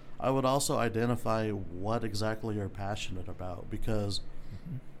 I would also identify what exactly you're passionate about, because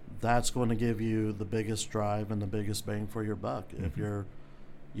that's going to give you the biggest drive and the biggest bang for your buck. If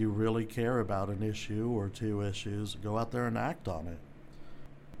you really care about an issue or two issues, go out there and act on it.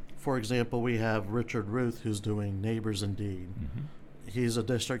 For example, we have Richard Ruth, who's doing Neighbors Indeed. He's a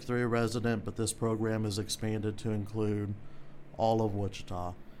District 3 resident, but this program is expanded to include all of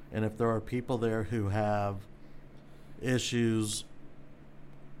Wichita. And if there are people there who have issues,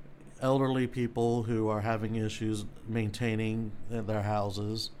 elderly people who are having issues maintaining their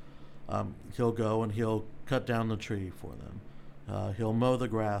houses, he'll go and he'll cut down the tree for them. He'll mow the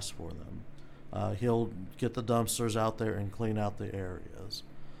grass for them. He'll get the dumpsters out there and clean out the areas.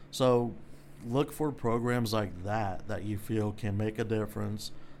 So look for programs like that you feel can make a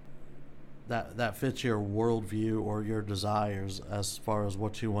difference, that fits your worldview or your desires as far as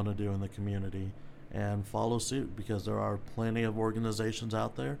what you want to do in the community, and follow suit, because there are plenty of organizations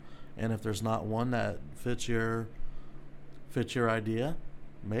out there, and if there's not one that fits your idea,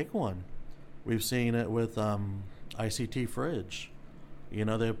 make one. We've seen it with ICT Fridge. You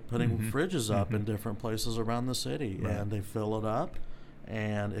know, they're putting fridges up in different places around the city, and they fill it up.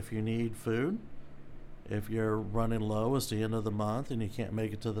 And if you need food, if you're running low, it's the end of the month and you can't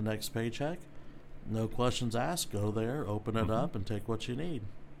make it to the next paycheck, no questions asked. Go there, open it up, and take what you need.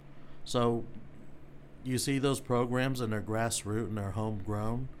 So you see those programs and they're grassroots and they're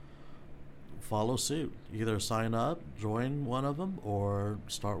homegrown, follow suit. Either sign up, join one of them, or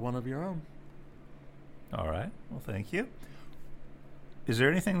start one of your own. All right. Well, thank you. Is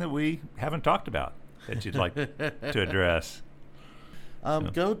there anything that we haven't talked about that you'd like to address?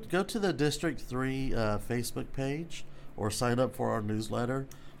 Go to the District 3 Facebook page or sign up for our newsletter.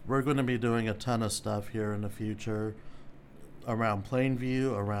 We're going to be doing a ton of stuff here in the future around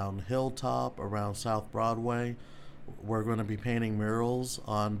Plainview, around Hilltop, around South Broadway. We're going to be painting murals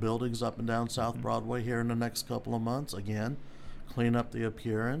on buildings up and down South Broadway here in the next couple of months. Again, clean up the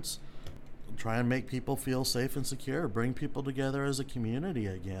appearance, try and make people feel safe and secure, bring people together as a community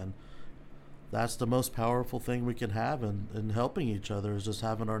again. That's the most powerful thing we can have in helping each other, is just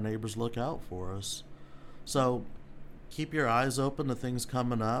having our neighbors look out for us. So keep your eyes open to things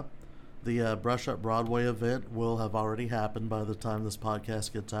coming up. The Brush Up Broadway event will have already happened by the time this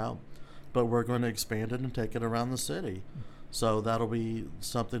podcast gets out, but we're going to expand it and take it around the city. So that'll be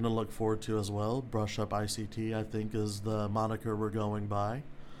something to look forward to as well. Brush Up ICT, I think, is the moniker we're going by.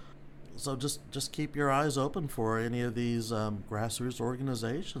 So just keep your eyes open for any of these grassroots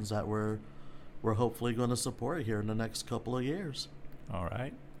organizations that we're hopefully going to support here in the next couple of years. All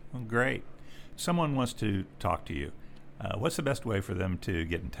right. Well, great. Someone wants to talk to you. What's the best way for them to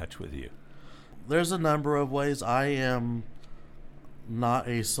get in touch with you? There's a number of ways. I am not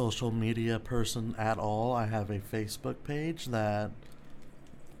a social media person at all. I have a Facebook page that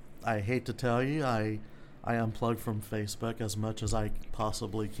I hate to tell you, I unplug from Facebook as much as I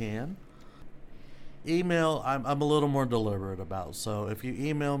possibly can. Email, I'm a little more deliberate about. So if you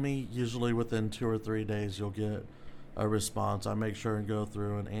email me, usually within 2 or 3 days, you'll get a response. I make sure and go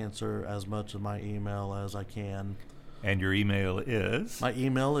through and answer as much of my email as I can. And your email is? My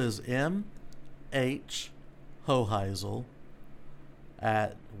email is mhhoheisel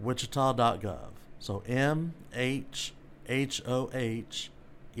at wichita.gov. So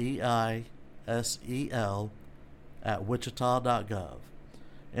MHHOHEISEL at wichita.gov.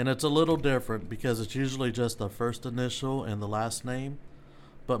 And it's a little different because it's usually just the first initial and the last name.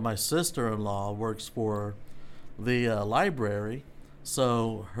 But my sister-in-law works for the library,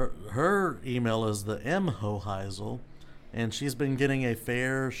 so her email is the M. Hoheisel, and she's been getting a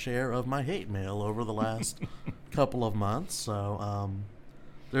fair share of my hate mail over the last couple of months. So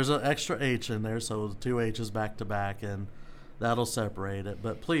there's an extra H in there, so 2 H's back to back, and that'll separate it.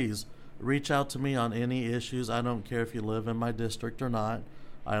 But please reach out to me on any issues. I don't care if you live in my district or not.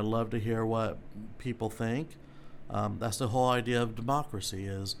 I love to hear what people think. That's the whole idea of democracy.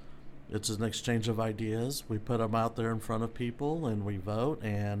 It's an exchange of ideas. We put them out there in front of people and we vote,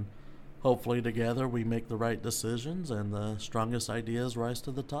 and hopefully together we make the right decisions and the strongest ideas rise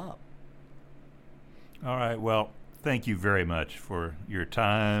to the top. All right. Well, thank you very much for your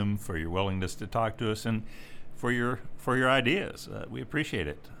time, for your willingness to talk to us, and for your ideas. We appreciate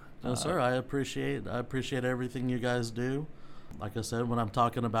it. No, sir. I appreciate everything you guys do. Like I said, when I'm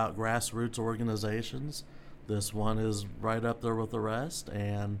talking about grassroots organizations, this one is right up there with the rest,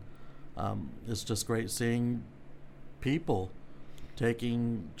 and it's just great seeing people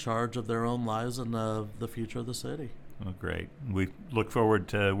taking charge of their own lives and the future of the city. Oh, great. We look forward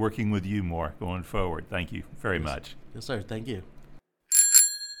to working with you more going forward. Thank you very much. Yes, sir. Thank you.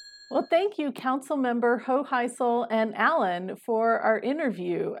 Well, thank you, Councilmember Hoheisel and Allen, for our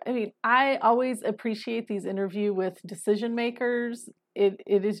interview. I mean, I always appreciate these interviews with decision makers. It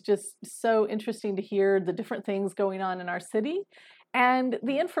is just so interesting to hear the different things going on in our city. And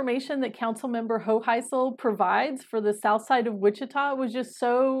the information that Councilmember Hoheisel provides for the south side of Wichita was just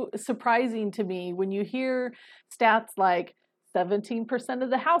so surprising to me when you hear stats like 17% of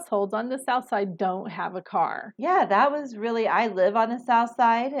the households on the south side don't have a car. Yeah, that was really, I live on the south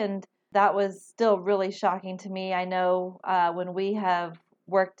side, and that was still really shocking to me. I know when we have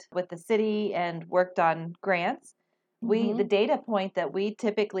worked with the city and worked on grants, the data point that we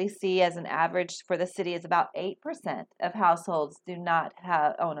typically see as an average for the city is about 8% of households do not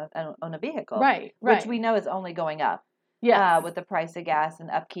own a vehicle. Right. Which we know is only going up. Yes. With the price of gas and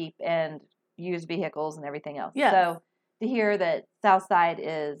upkeep and used vehicles and everything else. Yes. So to hear that Southside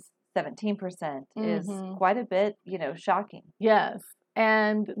is 17% is quite a bit, shocking. Yes.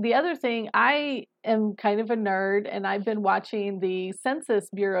 And the other thing, I am kind of a nerd, and I've been watching the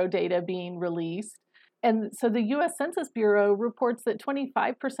Census Bureau data being released. And so the U.S. Census Bureau reports that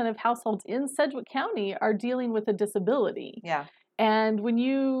 25% of households in Sedgwick County are dealing with a disability. Yeah. And when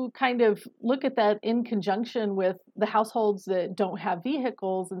you kind of look at that in conjunction with the households that don't have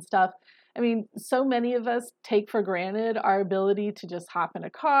vehicles and stuff, I mean, so many of us take for granted our ability to just hop in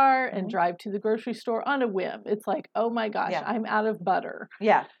a car and drive to the grocery store on a whim. It's like, oh my gosh, I'm out of butter.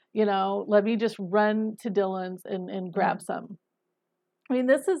 Yeah. Let me just run to Dillon's and grab some. I mean,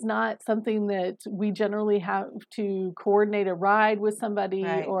 this is not something that we generally have to coordinate a ride with somebody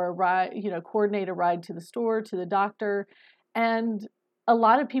or a ride, coordinate a ride to the store, to the doctor. And a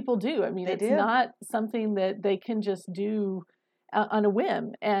lot of people do. I mean, it's not something that they can just do on a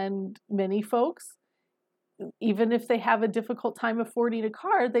whim. And many folks, even if they have a difficult time affording a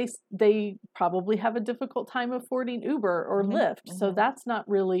car, they probably have a difficult time affording Uber or Lyft. So that's not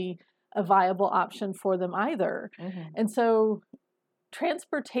really a viable option for them either. And so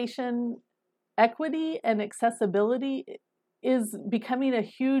transportation equity and accessibility is becoming a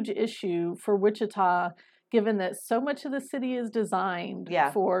huge issue for Wichita, given that so much of the city is designed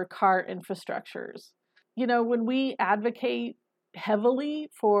for car infrastructures. When we advocate heavily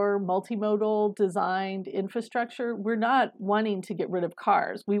for multimodal designed infrastructure, we're not wanting to get rid of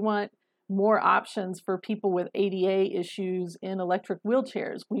cars. We want more options for people with ADA issues in electric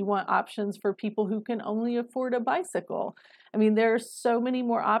wheelchairs. We want options for people who can only afford a bicycle. I mean, there are so many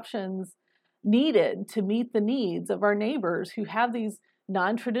more options needed to meet the needs of our neighbors who have these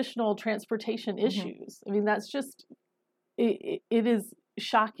non-traditional transportation issues. I mean, that's just, it is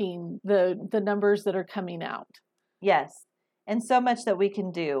shocking, the numbers that are coming out. Yes, and so much that we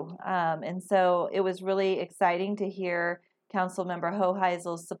can do. And so it was really exciting to hear Councilmember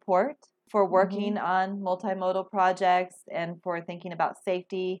Hoheisel's support for working on multimodal projects and for thinking about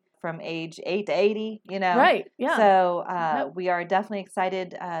safety from age 8 to 80, Right, yeah. So we are definitely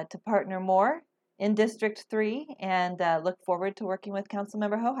excited to partner more in District 3 and look forward to working with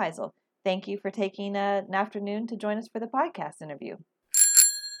Councilmember Hoheisel. Thank you for taking an afternoon to join us for the podcast interview.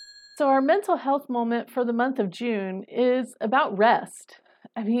 So our mental health moment for the month of June is about rest.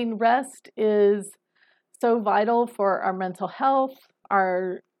 I mean, rest is so vital for our mental health,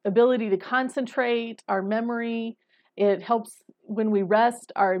 our ability to concentrate, our memory. It helps when we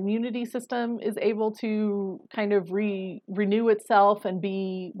rest, our immunity system is able to kind of renew itself and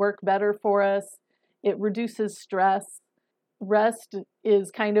work better for us. It reduces stress. Rest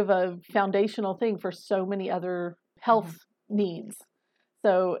is kind of a foundational thing for so many other health needs.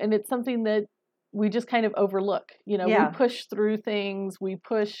 So, and it's something that we just kind of overlook. We push through things. We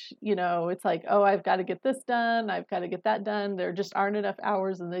push, it's like, oh, I've got to get this done. I've got to get that done. There just aren't enough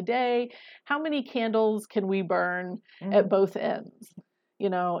hours in the day. How many candles can we burn at both ends?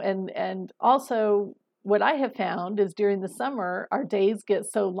 And also what I have found is during the summer, our days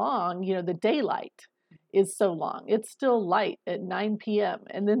get so long, the daylight is so long. It's still light at 9 p.m.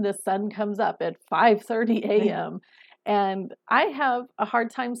 and then the sun comes up at 5:30 a.m. And I have a hard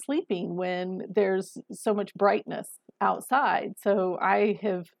time sleeping when there's so much brightness outside. So I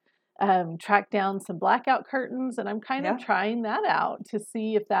have tracked down some blackout curtains, and I'm kind of trying that out to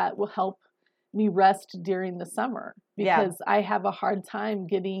see if that will help me rest during the summer, because I have a hard time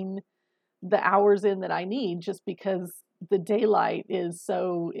getting the hours in that I need just because the daylight is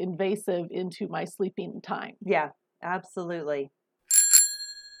so invasive into my sleeping time. Yeah, absolutely.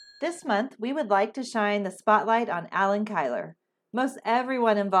 This month, we would like to shine the spotlight on Alan Kyler. Most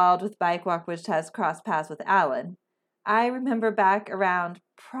everyone involved with Bike Walk Wichita has crossed paths with Alan. I remember back around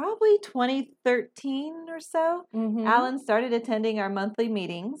probably 2013 or so, Alan started attending our monthly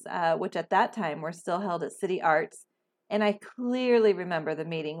meetings, which at that time were still held at City Arts. And I clearly remember the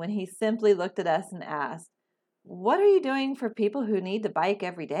meeting when he simply looked at us and asked, "What are you doing for people who need to bike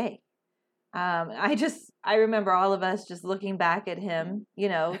every day?" I remember all of us just looking back at him,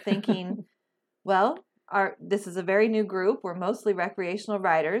 thinking, well, this is a very new group. We're mostly recreational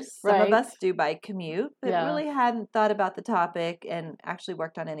riders. Some of us do bike commute, but really hadn't thought about the topic and actually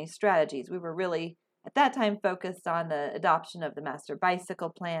worked on any strategies. We were really, at that time, focused on the adoption of the Master Bicycle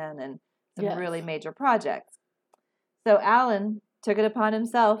Plan and some really major projects. So Alan took it upon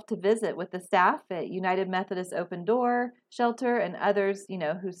himself to visit with the staff at United Methodist Open Door Shelter and others,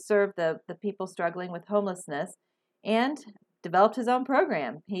 who serve the people struggling with homelessness, and developed his own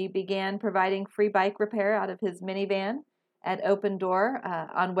program. He began providing free bike repair out of his minivan at Open Door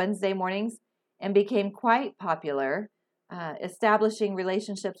on Wednesday mornings and became quite popular, establishing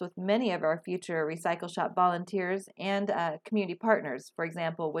relationships with many of our future Recycle Shop volunteers and community partners. For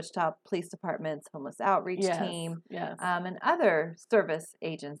example, Wichita Police Department's Homeless Outreach Team and other service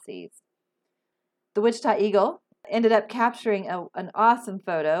agencies. The Wichita Eagle ended up capturing an awesome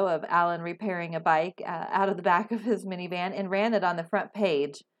photo of Alan repairing a bike out of the back of his minivan and ran it on the front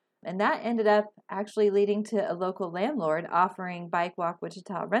page. And that ended up actually leading to a local landlord offering Bike Walk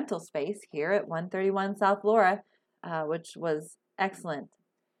Wichita rental space here at 131 South Laura, which was excellent.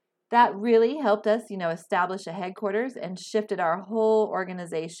 That really helped us, establish a headquarters and shifted our whole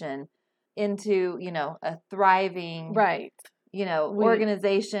organization into, a thriving,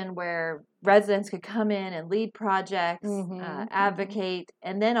 organization where residents could come in and lead projects, advocate,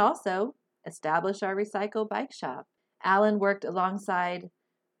 and then also establish our Recycle Bike Shop. Alan worked alongside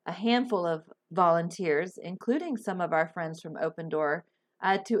a handful of volunteers, including some of our friends from Open Door,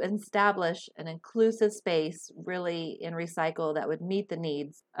 to establish an inclusive space really in Recycle that would meet the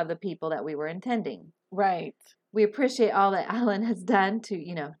needs of the people that we were intending. Right. We appreciate all that Alan has done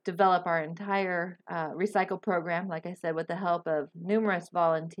to, develop our entire Recycle program, like I said, with the help of numerous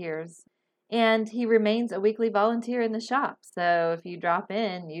volunteers. And he remains a weekly volunteer in the shop. So if you drop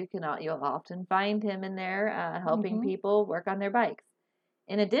in, you'll often find him in there helping people work on their bikes.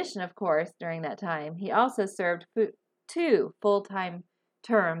 In addition, of course, during that time, he also served 2 full-time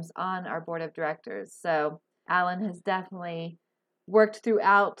terms on our board of directors. So Alan has definitely worked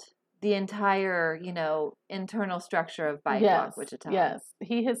throughout the entire, internal structure of Bike Walk Wichita. Yes,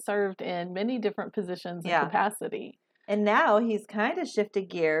 he has served in many different positions and capacity. And now he's kind of shifted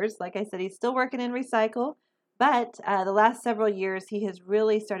gears. Like I said, he's still working in Recycle, but the last several years he has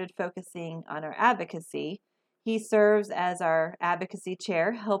really started focusing on our advocacy. He serves as our advocacy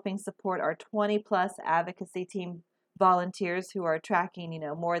chair, helping support our 20-plus advocacy team volunteers who are tracking,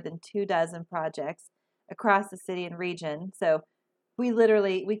 more than 24 projects across the city and region. So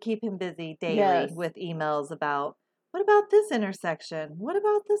we keep him busy daily with emails about, what about this intersection? What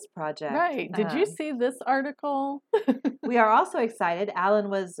about this project? Right. Did you see this article? We are also excited. Alan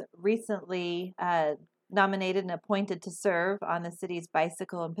was recently nominated and appointed to serve on the city's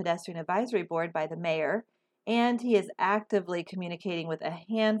Bicycle and Pedestrian Advisory Board by the mayor, and he is actively communicating with a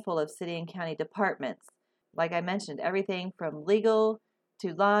handful of city and county departments. Like I mentioned, everything from legal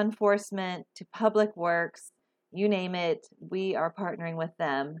to law enforcement to public works, you name it, we are partnering with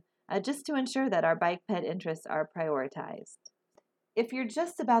them just to ensure that our bike ped interests are prioritized. If you're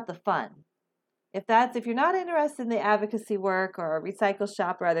just about the fun, If you're not interested in the advocacy work or recycle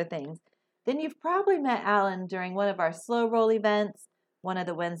shop or other things, then you've probably met Alan during one of our slow roll events, one of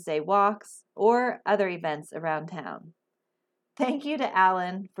the Wednesday walks, or other events around town. Thank you to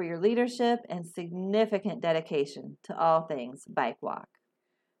Alan for your leadership and significant dedication to all things Bike Walk.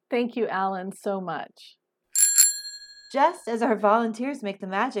 Thank you, Alan, so much. Just as our volunteers make the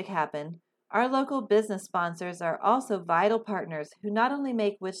magic happen, our local business sponsors are also vital partners who not only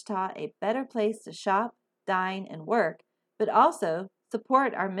make Wichita a better place to shop, dine, and work, but also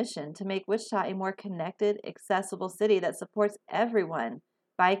support our mission to make Wichita a more connected, accessible city that supports everyone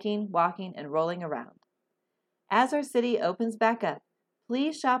biking, walking, and rolling around. As our city opens back up,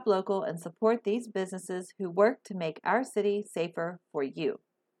 please shop local and support these businesses who work to make our city safer for you.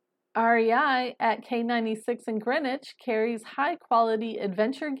 REI at K96 in Greenwich carries high-quality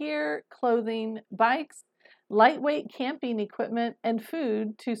adventure gear, clothing, bikes, lightweight camping equipment, and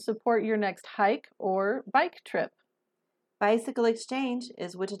food to support your next hike or bike trip. Bicycle Exchange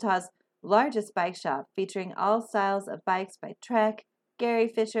is Wichita's largest bike shop, featuring all styles of bikes by Trek, Gary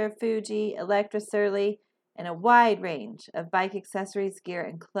Fisher, Fuji, Electra Surly, and a wide range of bike accessories, gear,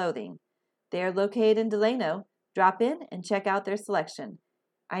 and clothing. They are located in Delano. Drop in and check out their selection.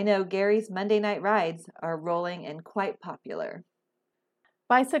 I know Gary's Monday night rides are rolling and quite popular.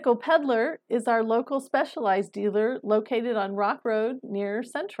 Bicycle Peddler is our local specialized dealer located on Rock Road near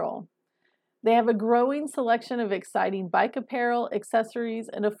Central. They have a growing selection of exciting bike apparel, accessories,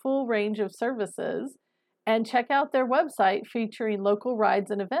 and a full range of services. And check out their website featuring local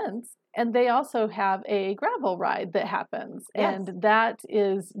rides and events. And they also have a gravel ride that happens. Yes. And that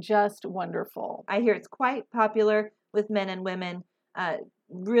is just wonderful. I hear it's quite popular with men and women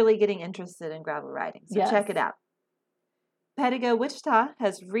really getting interested in gravel riding. So Check it out. Pedigo Wichita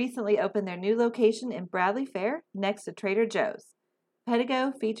has recently opened their new location in Bradley Fair next to Trader Joe's.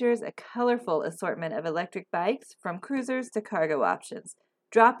 Pedigo features a colorful assortment of electric bikes from cruisers to cargo options.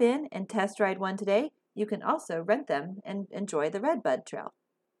 Drop in and test ride one today. You can also rent them and enjoy the Redbud Trail.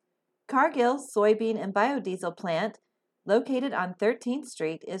 Cargill's soybean and biodiesel plant, located on 13th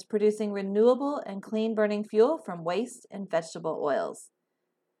Street, is producing renewable and clean-burning fuel from waste and vegetable oils.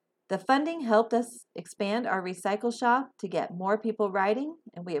 The funding helped us expand our recycle shop to get more people riding,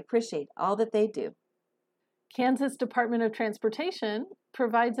 and we appreciate all that they do. Kansas Department of Transportation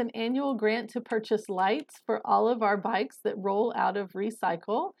provides an annual grant to purchase lights for all of our bikes that roll out of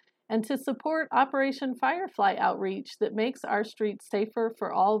recycle and to support Operation Firefly outreach that makes our streets safer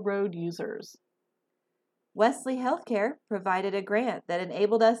for all road users. Wesley Healthcare provided a grant that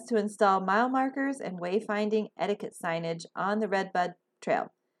enabled us to install mile markers and wayfinding etiquette signage on the Redbud Trail.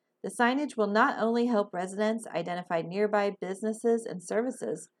 The signage will not only help residents identify nearby businesses and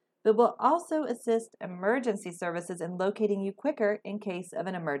services, but will also assist emergency services in locating you quicker in case of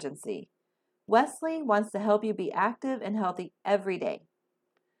an emergency. Wesley wants to help you be active and healthy every day.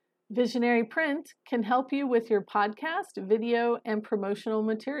 Visionary Print can help you with your podcast, video, and promotional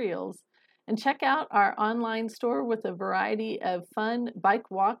materials. And check out our online store with a variety of fun bike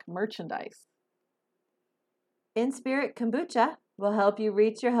walk merchandise. In Spirit Kombucha will help you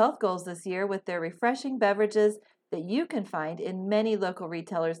reach your health goals this year with their refreshing beverages that you can find in many local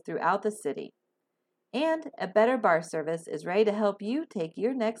retailers throughout the city. And a Better Bar Service is ready to help you take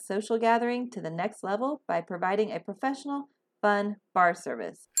your next social gathering to the next level by providing a professional, fun bar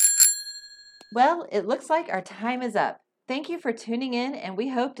service. Well, it looks like our time is up. Thank you for tuning in, and we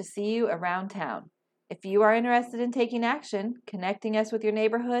hope to see you around town. If you are interested in taking action, connecting us with your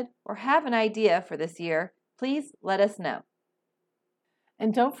neighborhood, or have an idea for this year, please let us know.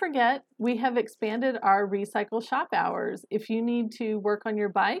 And don't forget, we have expanded our recycle shop hours. If you need to work on your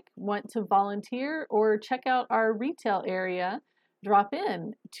bike, want to volunteer, or check out our retail area, drop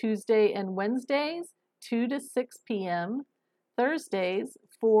in Tuesday and Wednesdays, 2 to 6 p.m., Thursdays,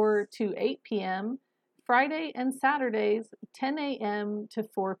 4 to 8 p.m., Friday and Saturdays, 10 a.m. to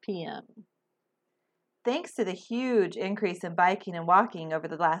 4 p.m. Thanks to the huge increase in biking and walking over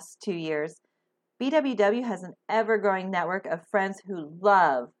the last 2 years, BWW has an ever-growing network of friends who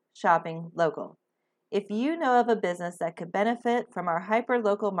love shopping local. If you know of a business that could benefit from our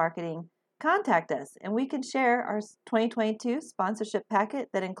hyper-local marketing, contact us and we can share our 2022 sponsorship packet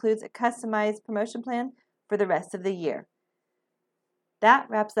that includes a customized promotion plan for the rest of the year. That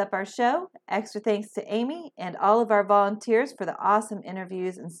wraps up our show. Extra thanks to Amy and all of our volunteers for the awesome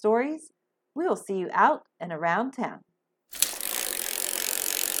interviews and stories. We will see you out and around town.